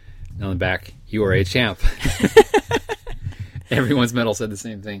 first, and on the back, you are a champ. Everyone's medal said the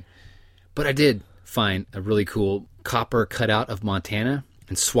same thing. But I did find a really cool copper cutout of Montana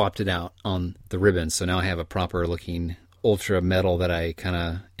and swapped it out on the ribbon. So now I have a proper-looking ultra medal that I kind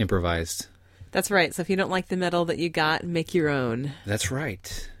of improvised. That's right. So if you don't like the medal that you got, make your own. That's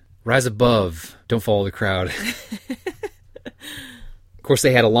right. Rise above. Don't follow the crowd. Of course,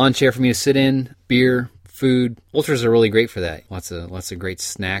 they had a lawn chair for me to sit in, beer, food. Ultras are really great for that. Lots of great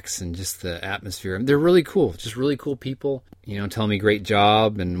snacks and just the atmosphere. They're really cool. Just really cool people, telling me great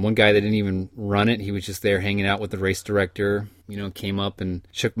job. And one guy that didn't even run it, he was just there hanging out with the race director, came up and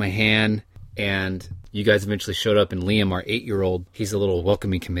shook my hand. And you guys eventually showed up, and Liam, our 8-year-old, he's a little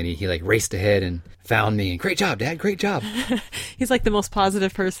welcoming committee. He raced ahead and found me. Great job, Dad. Great job. He's like the most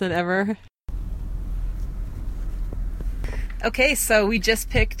positive person ever. Okay, so we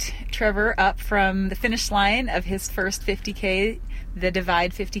just picked Trevor up from the finish line of his first 50K, the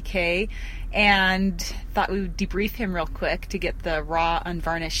Divide 50K, and thought we would debrief him real quick to get the raw,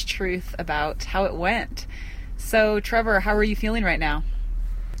 unvarnished truth about how it went. So, Trevor, how are you feeling right now?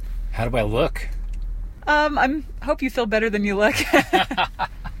 How do I look? I hope you feel better than you look.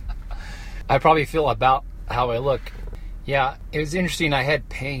 I probably feel about how I look. Yeah, it was interesting. I had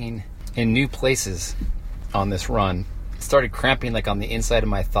pain in new places on this run. It started cramping on the inside of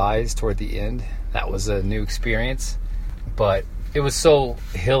my thighs toward the end. That was a new experience. But it was so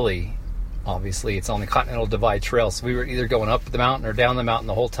hilly. Obviously, it's on the Continental Divide Trail, so we were either going up the mountain or down the mountain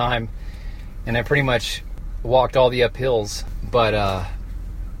the whole time. And I pretty much walked all the uphills. But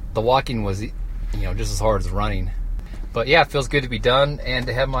the walking was, just as hard as running. But yeah, it feels good to be done and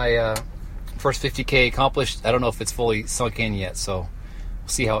to have my first 50K accomplished. I don't know if it's fully sunk in yet, so we'll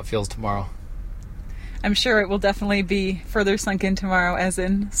see how it feels tomorrow. I'm sure it will definitely be further sunk in tomorrow, as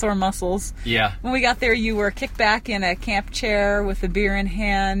in sore muscles. Yeah. When we got there, you were kicked back in a camp chair with a beer in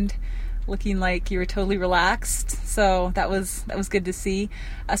hand, looking like you were totally relaxed. So that was good to see.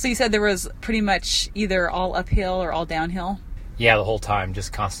 So you said there was pretty much either all uphill or all downhill? Yeah, the whole time,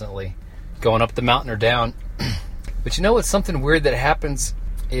 just constantly going up the mountain or down. But it's something weird that happens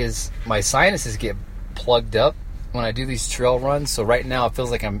is my sinuses get plugged up when I do these trail runs. So right now it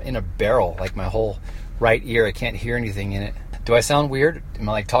feels like I'm in a barrel, like my whole right ear, I can't hear anything in it. Do I sound weird? Am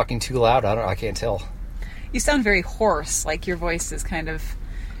I talking too loud? I can't tell. You sound very hoarse, like your voice is kind of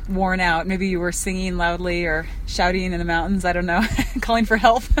worn out. Maybe you were singing loudly or shouting in the mountains, I don't know, calling for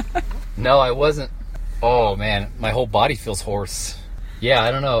help. No, I wasn't. Oh man, my whole body feels hoarse. Yeah,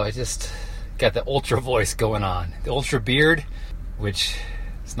 I don't know, I just got the ultra voice going on. The ultra beard, which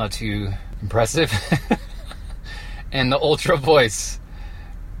is not too impressive. And the ultra voice.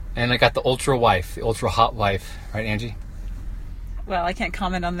 And I got the ultra wife, the ultra hot wife. Right, Angie? Well, I can't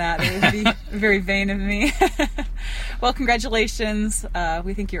comment on that. It would be very vain of me. Well, congratulations.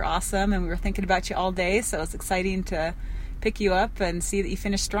 We think you're awesome, and we were thinking about you all day, so it's exciting to pick you up and see that you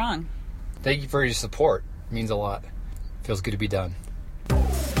finished strong. Thank you for your support. It means a lot. Feels good to be done.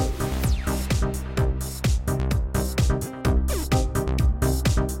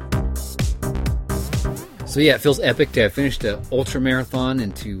 So yeah, it feels epic to have finished an ultra marathon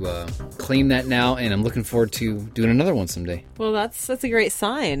and to claim that now, and I'm looking forward to doing another one someday. Well, that's a great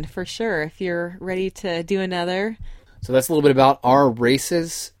sign for sure if you're ready to do another. So that's a little bit about our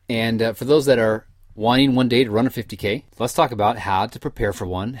races, and for those that are wanting one day to run a 50K, let's talk about how to prepare for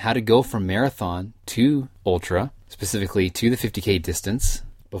one, how to go from marathon to ultra, specifically to the 50K distance.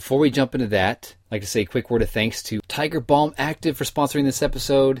 Before we jump into that, I'd like to say a quick word of thanks to Tiger Balm Active for sponsoring this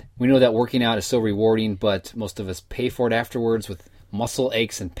episode. We know that working out is so rewarding, but most of us pay for it afterwards with muscle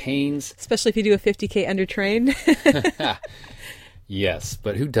aches and pains. Especially if you do a 50K undertrained. Yes,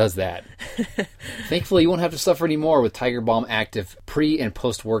 but who does that? Thankfully, you won't have to suffer anymore with Tiger Balm Active pre- and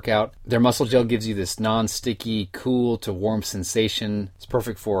post-workout. Their muscle gel gives you this non-sticky, cool to warm sensation. It's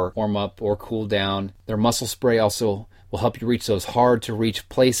perfect for warm-up or cool down. Their muscle spray also will help you reach those hard-to-reach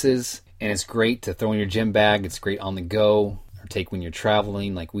places, and it's great to throw in your gym bag. It's great on the go or take when you're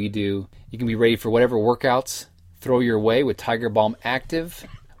traveling like we do. You can be ready for whatever workouts throw your way with Tiger Balm Active.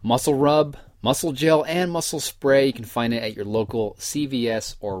 Muscle rub, muscle gel, and muscle spray. You can find it at your local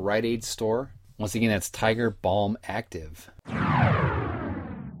CVS or Rite Aid store. Once again, that's Tiger Balm Active.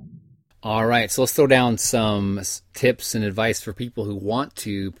 All right, so let's throw down some tips and advice for people who want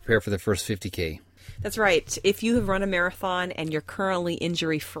to prepare for their first 50K. That's right. If you have run a marathon and you're currently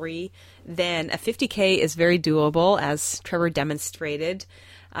injury-free, then a 50K is very doable, as Trevor demonstrated.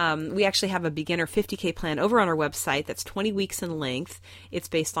 We actually have a beginner 50K plan over on our website that's 20 weeks in length. It's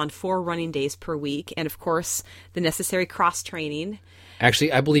based on 4 running days per week and, of course, the necessary cross-training.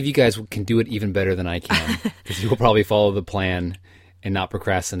 Actually, I believe you guys can do it even better than I can because you will probably follow the plan and not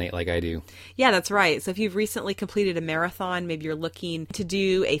procrastinate like I do. Yeah, that's right. So if you've recently completed a marathon, maybe you're looking to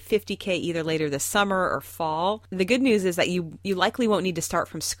do a 50K either later this summer or fall, the good news is that you likely won't need to start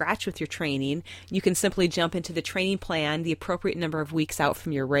from scratch with your training. You can simply jump into the training plan the appropriate number of weeks out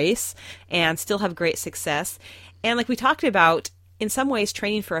from your race and still have great success. And like we talked about, in some ways,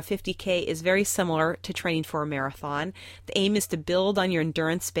 training for a 50K is very similar to training for a marathon. The aim is to build on your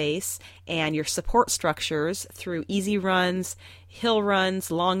endurance base and your support structures through easy runs, hill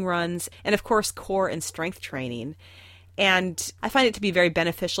runs, long runs, and of course, core and strength training. And I find it to be very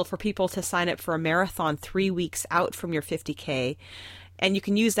beneficial for people to sign up for a marathon 3 weeks out from your 50K. And you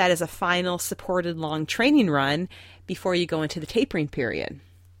can use that as a final supported long training run before you go into the tapering period.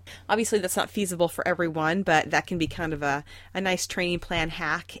 Obviously, that's not feasible for everyone, but that can be kind of a nice training plan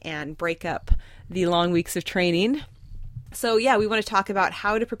hack and break up the long weeks of training. So yeah, we want to talk about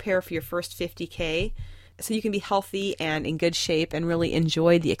how to prepare for your first 50K so you can be healthy and in good shape and really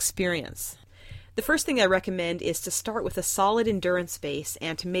enjoy the experience. The first thing I recommend is to start with a solid endurance base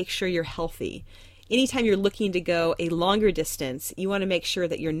and to make sure you're healthy. Anytime you're looking to go a longer distance, you want to make sure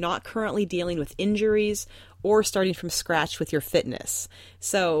that you're not currently dealing with injuries or starting from scratch with your fitness.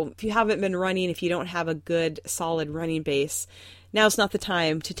 So if you haven't been running, if you don't have a good, solid running base, now's not the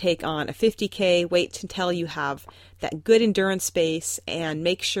time to take on a 50K. Wait until you have that good endurance base and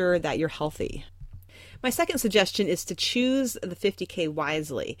make sure that you're healthy. My second suggestion is to choose the 50K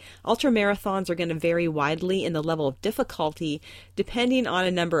wisely. Ultramarathons are going to vary widely in the level of difficulty depending on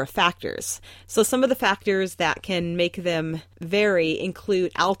a number of factors. So some of the factors that can make them vary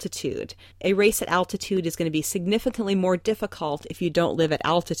include altitude. A race at altitude is going to be significantly more difficult if you don't live at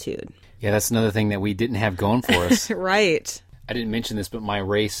altitude. Yeah, that's another thing that we didn't have going for us. Right. I didn't mention this, but my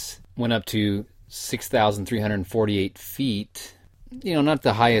race went up to 6,348 feet. You know, not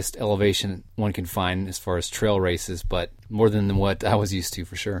the highest elevation one can find as far as trail races, but more than what I was used to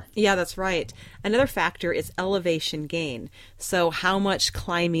for sure. Yeah, that's right. Another factor is elevation gain. So how much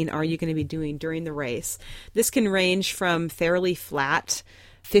climbing are you going to be doing during the race? This can range from fairly flat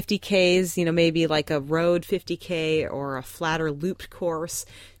 50Ks, maybe like a road 50K or a flatter looped course,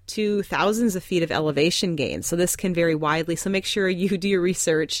 to thousands of feet of elevation gain. So this can vary widely. So make sure you do your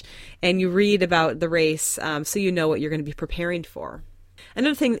research and you read about the race so you know what you're going to be preparing for.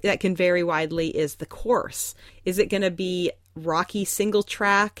 Another thing that can vary widely is the course. Is it going to be rocky single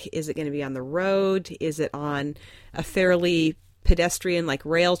track? Is it going to be on the road? Is it on a fairly pedestrian like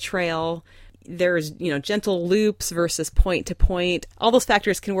rail trail? There's, gentle loops versus point to point. All those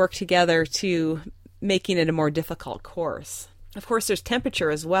factors can work together to making it a more difficult course. Of course, there's temperature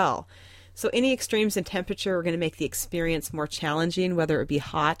as well. So any extremes in temperature are going to make the experience more challenging, whether it be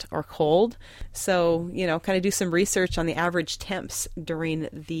hot or cold. So, kind of do some research on the average temps during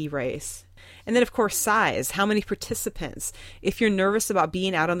the race. And then, of course, size. How many participants? If you're nervous about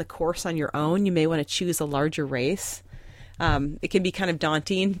being out on the course on your own, you may want to choose a larger race. It can be kind of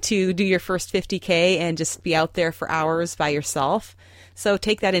daunting to do your first 50K and just be out there for hours by yourself. So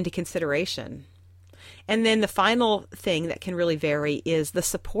take that into consideration. And then the final thing that can really vary is the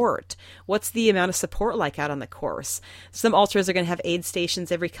support. What's the amount of support like out on the course? Some ultras are going to have aid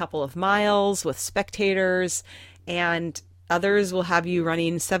stations every couple of miles with spectators, and others will have you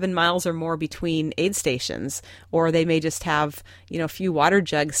running 7 miles or more between aid stations, or they may just have, a few water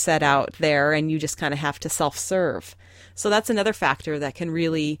jugs set out there and you just kind of have to self-serve. So that's another factor that can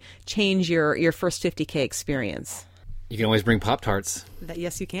really change your first 50K experience. You can always bring Pop-Tarts.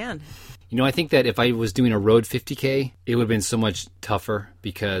 Yes, you can. I think that if I was doing a road 50K, it would have been so much tougher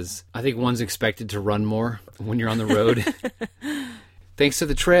because I think one's expected to run more when you're on the road. Thanks to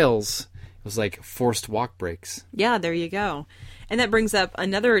the trails, it was like forced walk breaks. Yeah, there you go. And that brings up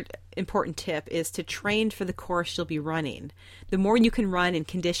another important tip is to train for the course you'll be running. The more you can run in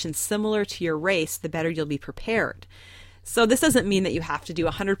conditions similar to your race, the better you'll be prepared. So this doesn't mean that you have to do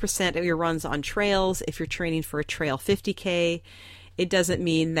 100% of your runs on trails if you're training for a trail 50K. It doesn't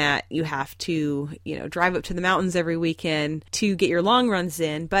mean that you have to, drive up to the mountains every weekend to get your long runs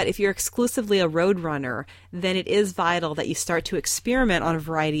in. But if you're exclusively a road runner, then it is vital that you start to experiment on a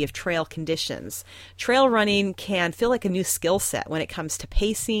variety of trail conditions. Trail running can feel like a new skill set when it comes to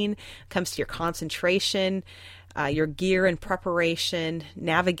pacing, comes to your concentration, your gear and preparation,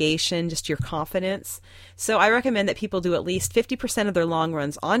 navigation, just your confidence. So I recommend that people do at least 50% of their long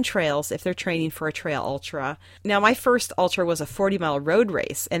runs on trails if they're training for a trail ultra. Now, my first ultra was a 40-mile road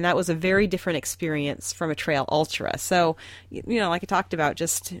race, and that was a very different experience from a trail ultra. So, like I talked about,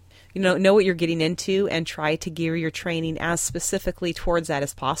 just, know what you're getting into and try to gear your training as specifically towards that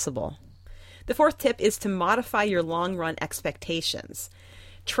as possible. The fourth tip is to modify your long run expectations.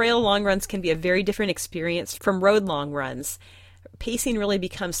 Trail long runs can be a very different experience from road long runs. Pacing really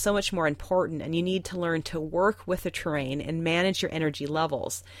becomes so much more important, and you need to learn to work with the terrain and manage your energy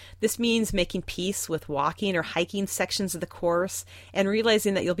levels. This means making peace with walking or hiking sections of the course and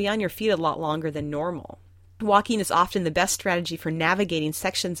realizing that you'll be on your feet a lot longer than normal. Walking is often the best strategy for navigating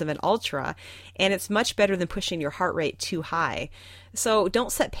sections of an ultra, and it's much better than pushing your heart rate too high. So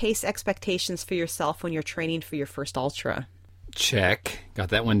don't set pace expectations for yourself when you're training for your first ultra. Check. Got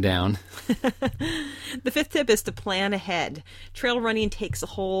that one down. The fifth tip is to plan ahead. Trail running takes a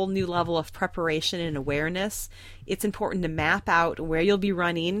whole new level of preparation and awareness. It's important to map out where you'll be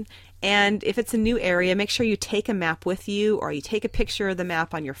running. And if it's a new area, make sure you take a map with you or you take a picture of the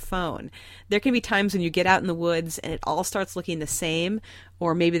map on your phone. There can be times when you get out in the woods and it all starts looking the same,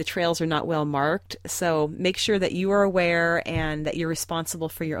 or maybe the trails are not well marked. So make sure that you are aware and that you're responsible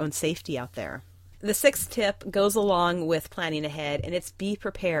for your own safety out there. The sixth tip goes along with planning ahead, and it's be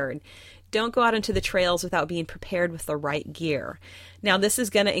prepared. Don't go out into the trails without being prepared with the right gear. Now, this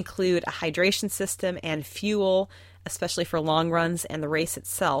is going to include a hydration system and fuel, especially for long runs and the race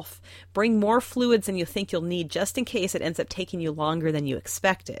itself. Bring more fluids than you think you'll need just in case it ends up taking you longer than you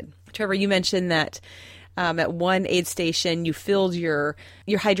expected. Trevor, you mentioned that at one aid station you filled your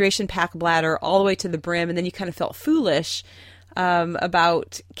hydration pack bladder all the way to the brim, and then you kind of felt foolish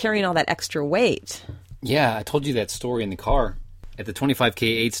about carrying all that extra weight. Yeah, I told you that story in the car. At the 25K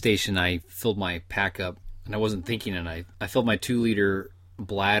aid station, I filled my pack up, and I wasn't thinking, and I filled my 2-liter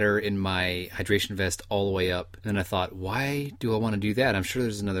bladder in my hydration vest all the way up. And then I thought, why do I want to do that? I'm sure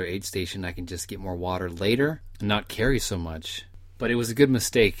there's another aid station I can just get more water later and not carry so much. But it was a good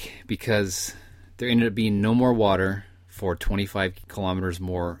mistake because there ended up being no more water for 25 kilometers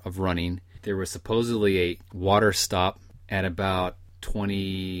more of running. There was supposedly a water stop at about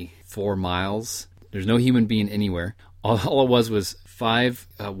 24 miles. There's no human being anywhere. All it was 5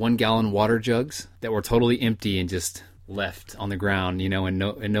 1-gallon water jugs that were totally empty and just left on the ground, and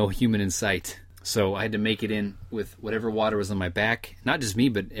no human in sight. So I had to make it in with whatever water was on my back. Not just me,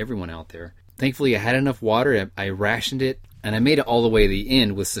 but everyone out there. Thankfully, I had enough water. I rationed it, and I made it all the way to the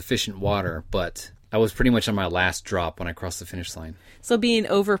end with sufficient water, but I was pretty much on my last drop when I crossed the finish line. So being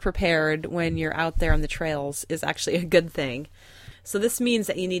over-prepared when you're out there on the trails is actually a good thing. So this means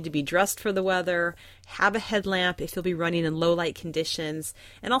that you need to be dressed for the weather, have a headlamp if you'll be running in low light conditions,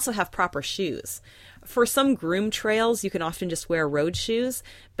 and also have proper shoes. For some groomed trails, you can often just wear road shoes,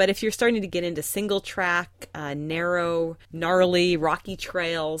 but if you're starting to get into single track, narrow, gnarly, rocky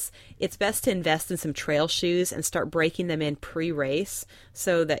trails, it's best to invest in some trail shoes and start breaking them in pre-race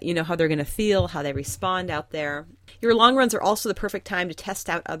so that you know how they're going to feel, how they respond out there. Your long runs are also the perfect time to test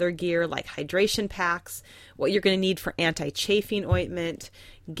out other gear like hydration packs, what you're going to need for anti-chafing ointment,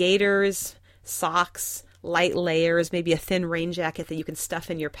 gaiters, socks, light layers, maybe a thin rain jacket that you can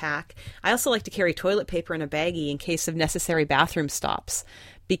stuff in your pack. I also like to carry toilet paper in a baggie in case of necessary bathroom stops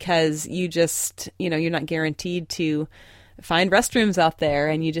because you just, you're not guaranteed to find restrooms out there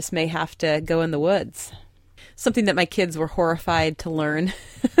and you just may have to go in the woods. Something that my kids were horrified to learn.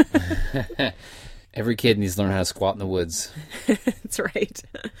 Every kid needs to learn how to squat in the woods. That's right.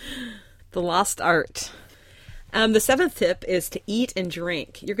 The lost art. The seventh tip is to eat and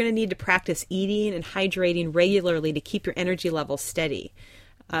drink. You're going to need to practice eating and hydrating regularly to keep your energy levels steady.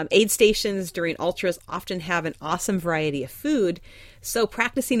 Aid stations during ultras often have an awesome variety of food, so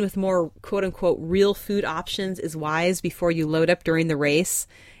practicing with more quote-unquote real food options is wise before you load up during the race,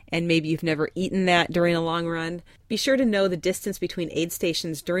 and maybe you've never eaten that during a long run. Be sure to know the distance between aid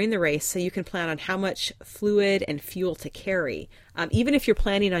stations during the race so you can plan on how much fluid and fuel to carry. Even if you're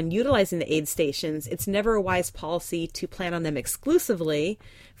planning on utilizing the aid stations, it's never a wise policy to plan on them exclusively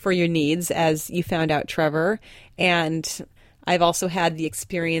for your needs, as you found out, Trevor. And I've also had the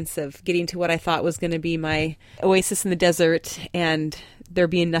experience of getting to what I thought was going to be my oasis in the desert and there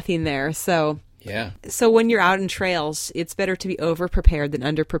being nothing there. So when you're out in trails, it's better to be over-prepared than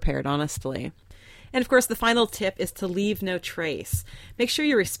under-prepared, honestly. And of course, the final tip is to leave no trace. Make sure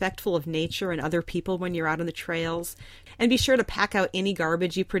you're respectful of nature and other people when you're out on the trails. And be sure to pack out any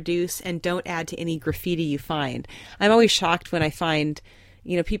garbage you produce and don't add to any graffiti you find. I'm always shocked when I find,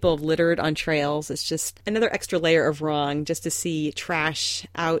 people have littered on trails. It's just another extra layer of wrong just to see trash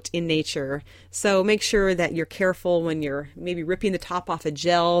out in nature. So make sure that you're careful when you're maybe ripping the top off a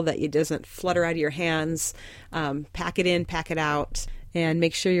gel, that it doesn't flutter out of your hands. Pack it in, pack it out, and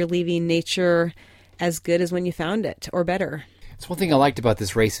make sure you're leaving nature as good as when you found it, or better. It's one thing I liked about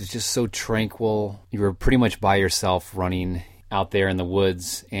this race. It was just so tranquil. You were pretty much by yourself running out there in the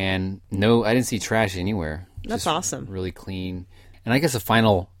woods, and I didn't see trash anywhere. That's just awesome. Really clean. And I guess a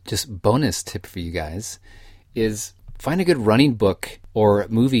final just bonus tip for you guys is find a good running book or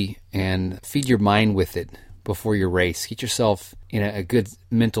movie and feed your mind with it before your race. Get yourself in a good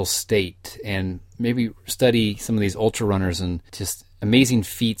mental state and maybe study some of these ultra runners and just amazing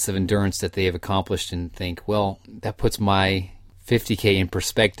feats of endurance that they have accomplished and think, well, that puts my 50K in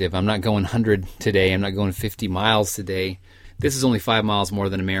perspective. I'm not going 100 today. I'm not going 50 miles today. This is only 5 miles more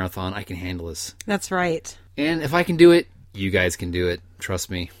than a marathon. I can handle this. That's right. And if I can do it, you guys can do it.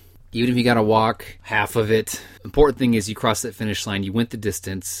 Trust me. Even if you got to walk half of it, important thing is you cross that finish line, you went the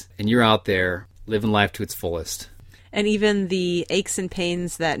distance, and you're out there living life to its fullest. And even the aches and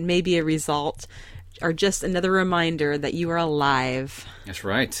pains that may be a result are just another reminder that you are alive. That's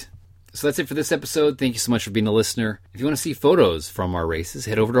right. So that's it for this episode. Thank you so much for being a listener. If you want to see photos from our races,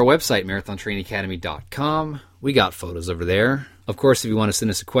 head over to our website, marathontrainingacademy.com. We got photos over there. Of course, if you want to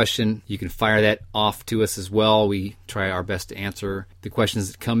send us a question, you can fire that off to us as well. We try our best to answer the questions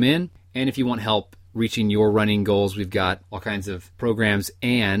that come in. And if you want help reaching your running goals, we've got all kinds of programs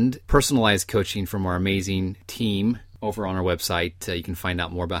and personalized coaching from our amazing team over on our website. You can find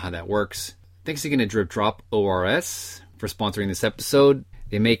out more about how that works. Thanks again to Drip Drop ORS for sponsoring this episode.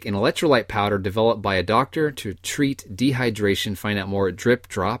 They make an electrolyte powder developed by a doctor to treat dehydration. Find out more at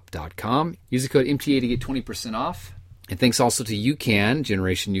dripdrop.com. Use the code MTA to get 20% off. And thanks also to UCAN,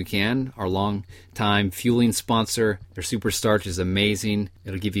 Generation UCAN, our long-time fueling sponsor. Their Super Starch is amazing.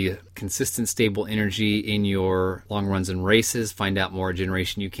 It'll give you consistent, stable energy in your long runs and races. Find out more at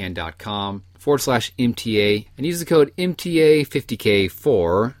generationucan.com/MTA and use the code MTA50K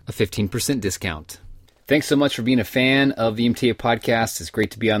for a 15% discount. Thanks so much for being a fan of the MTA podcast. It's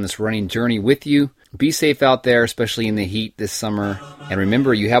great to be on this running journey with you. Be safe out there, especially in the heat this summer. And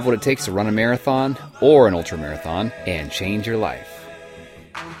remember, you have what it takes to run a marathon or an ultramarathon and change your life.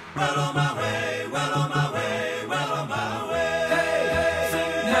 Well on my way, well on my way, well on my way. Hey,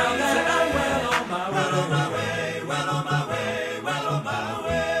 hey, now that I'm well on my way, well on my way, well on my way, well on my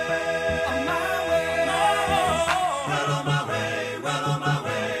way. On my way, well on my way, well on my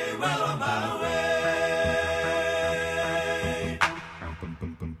way, well on my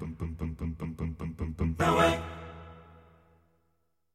way.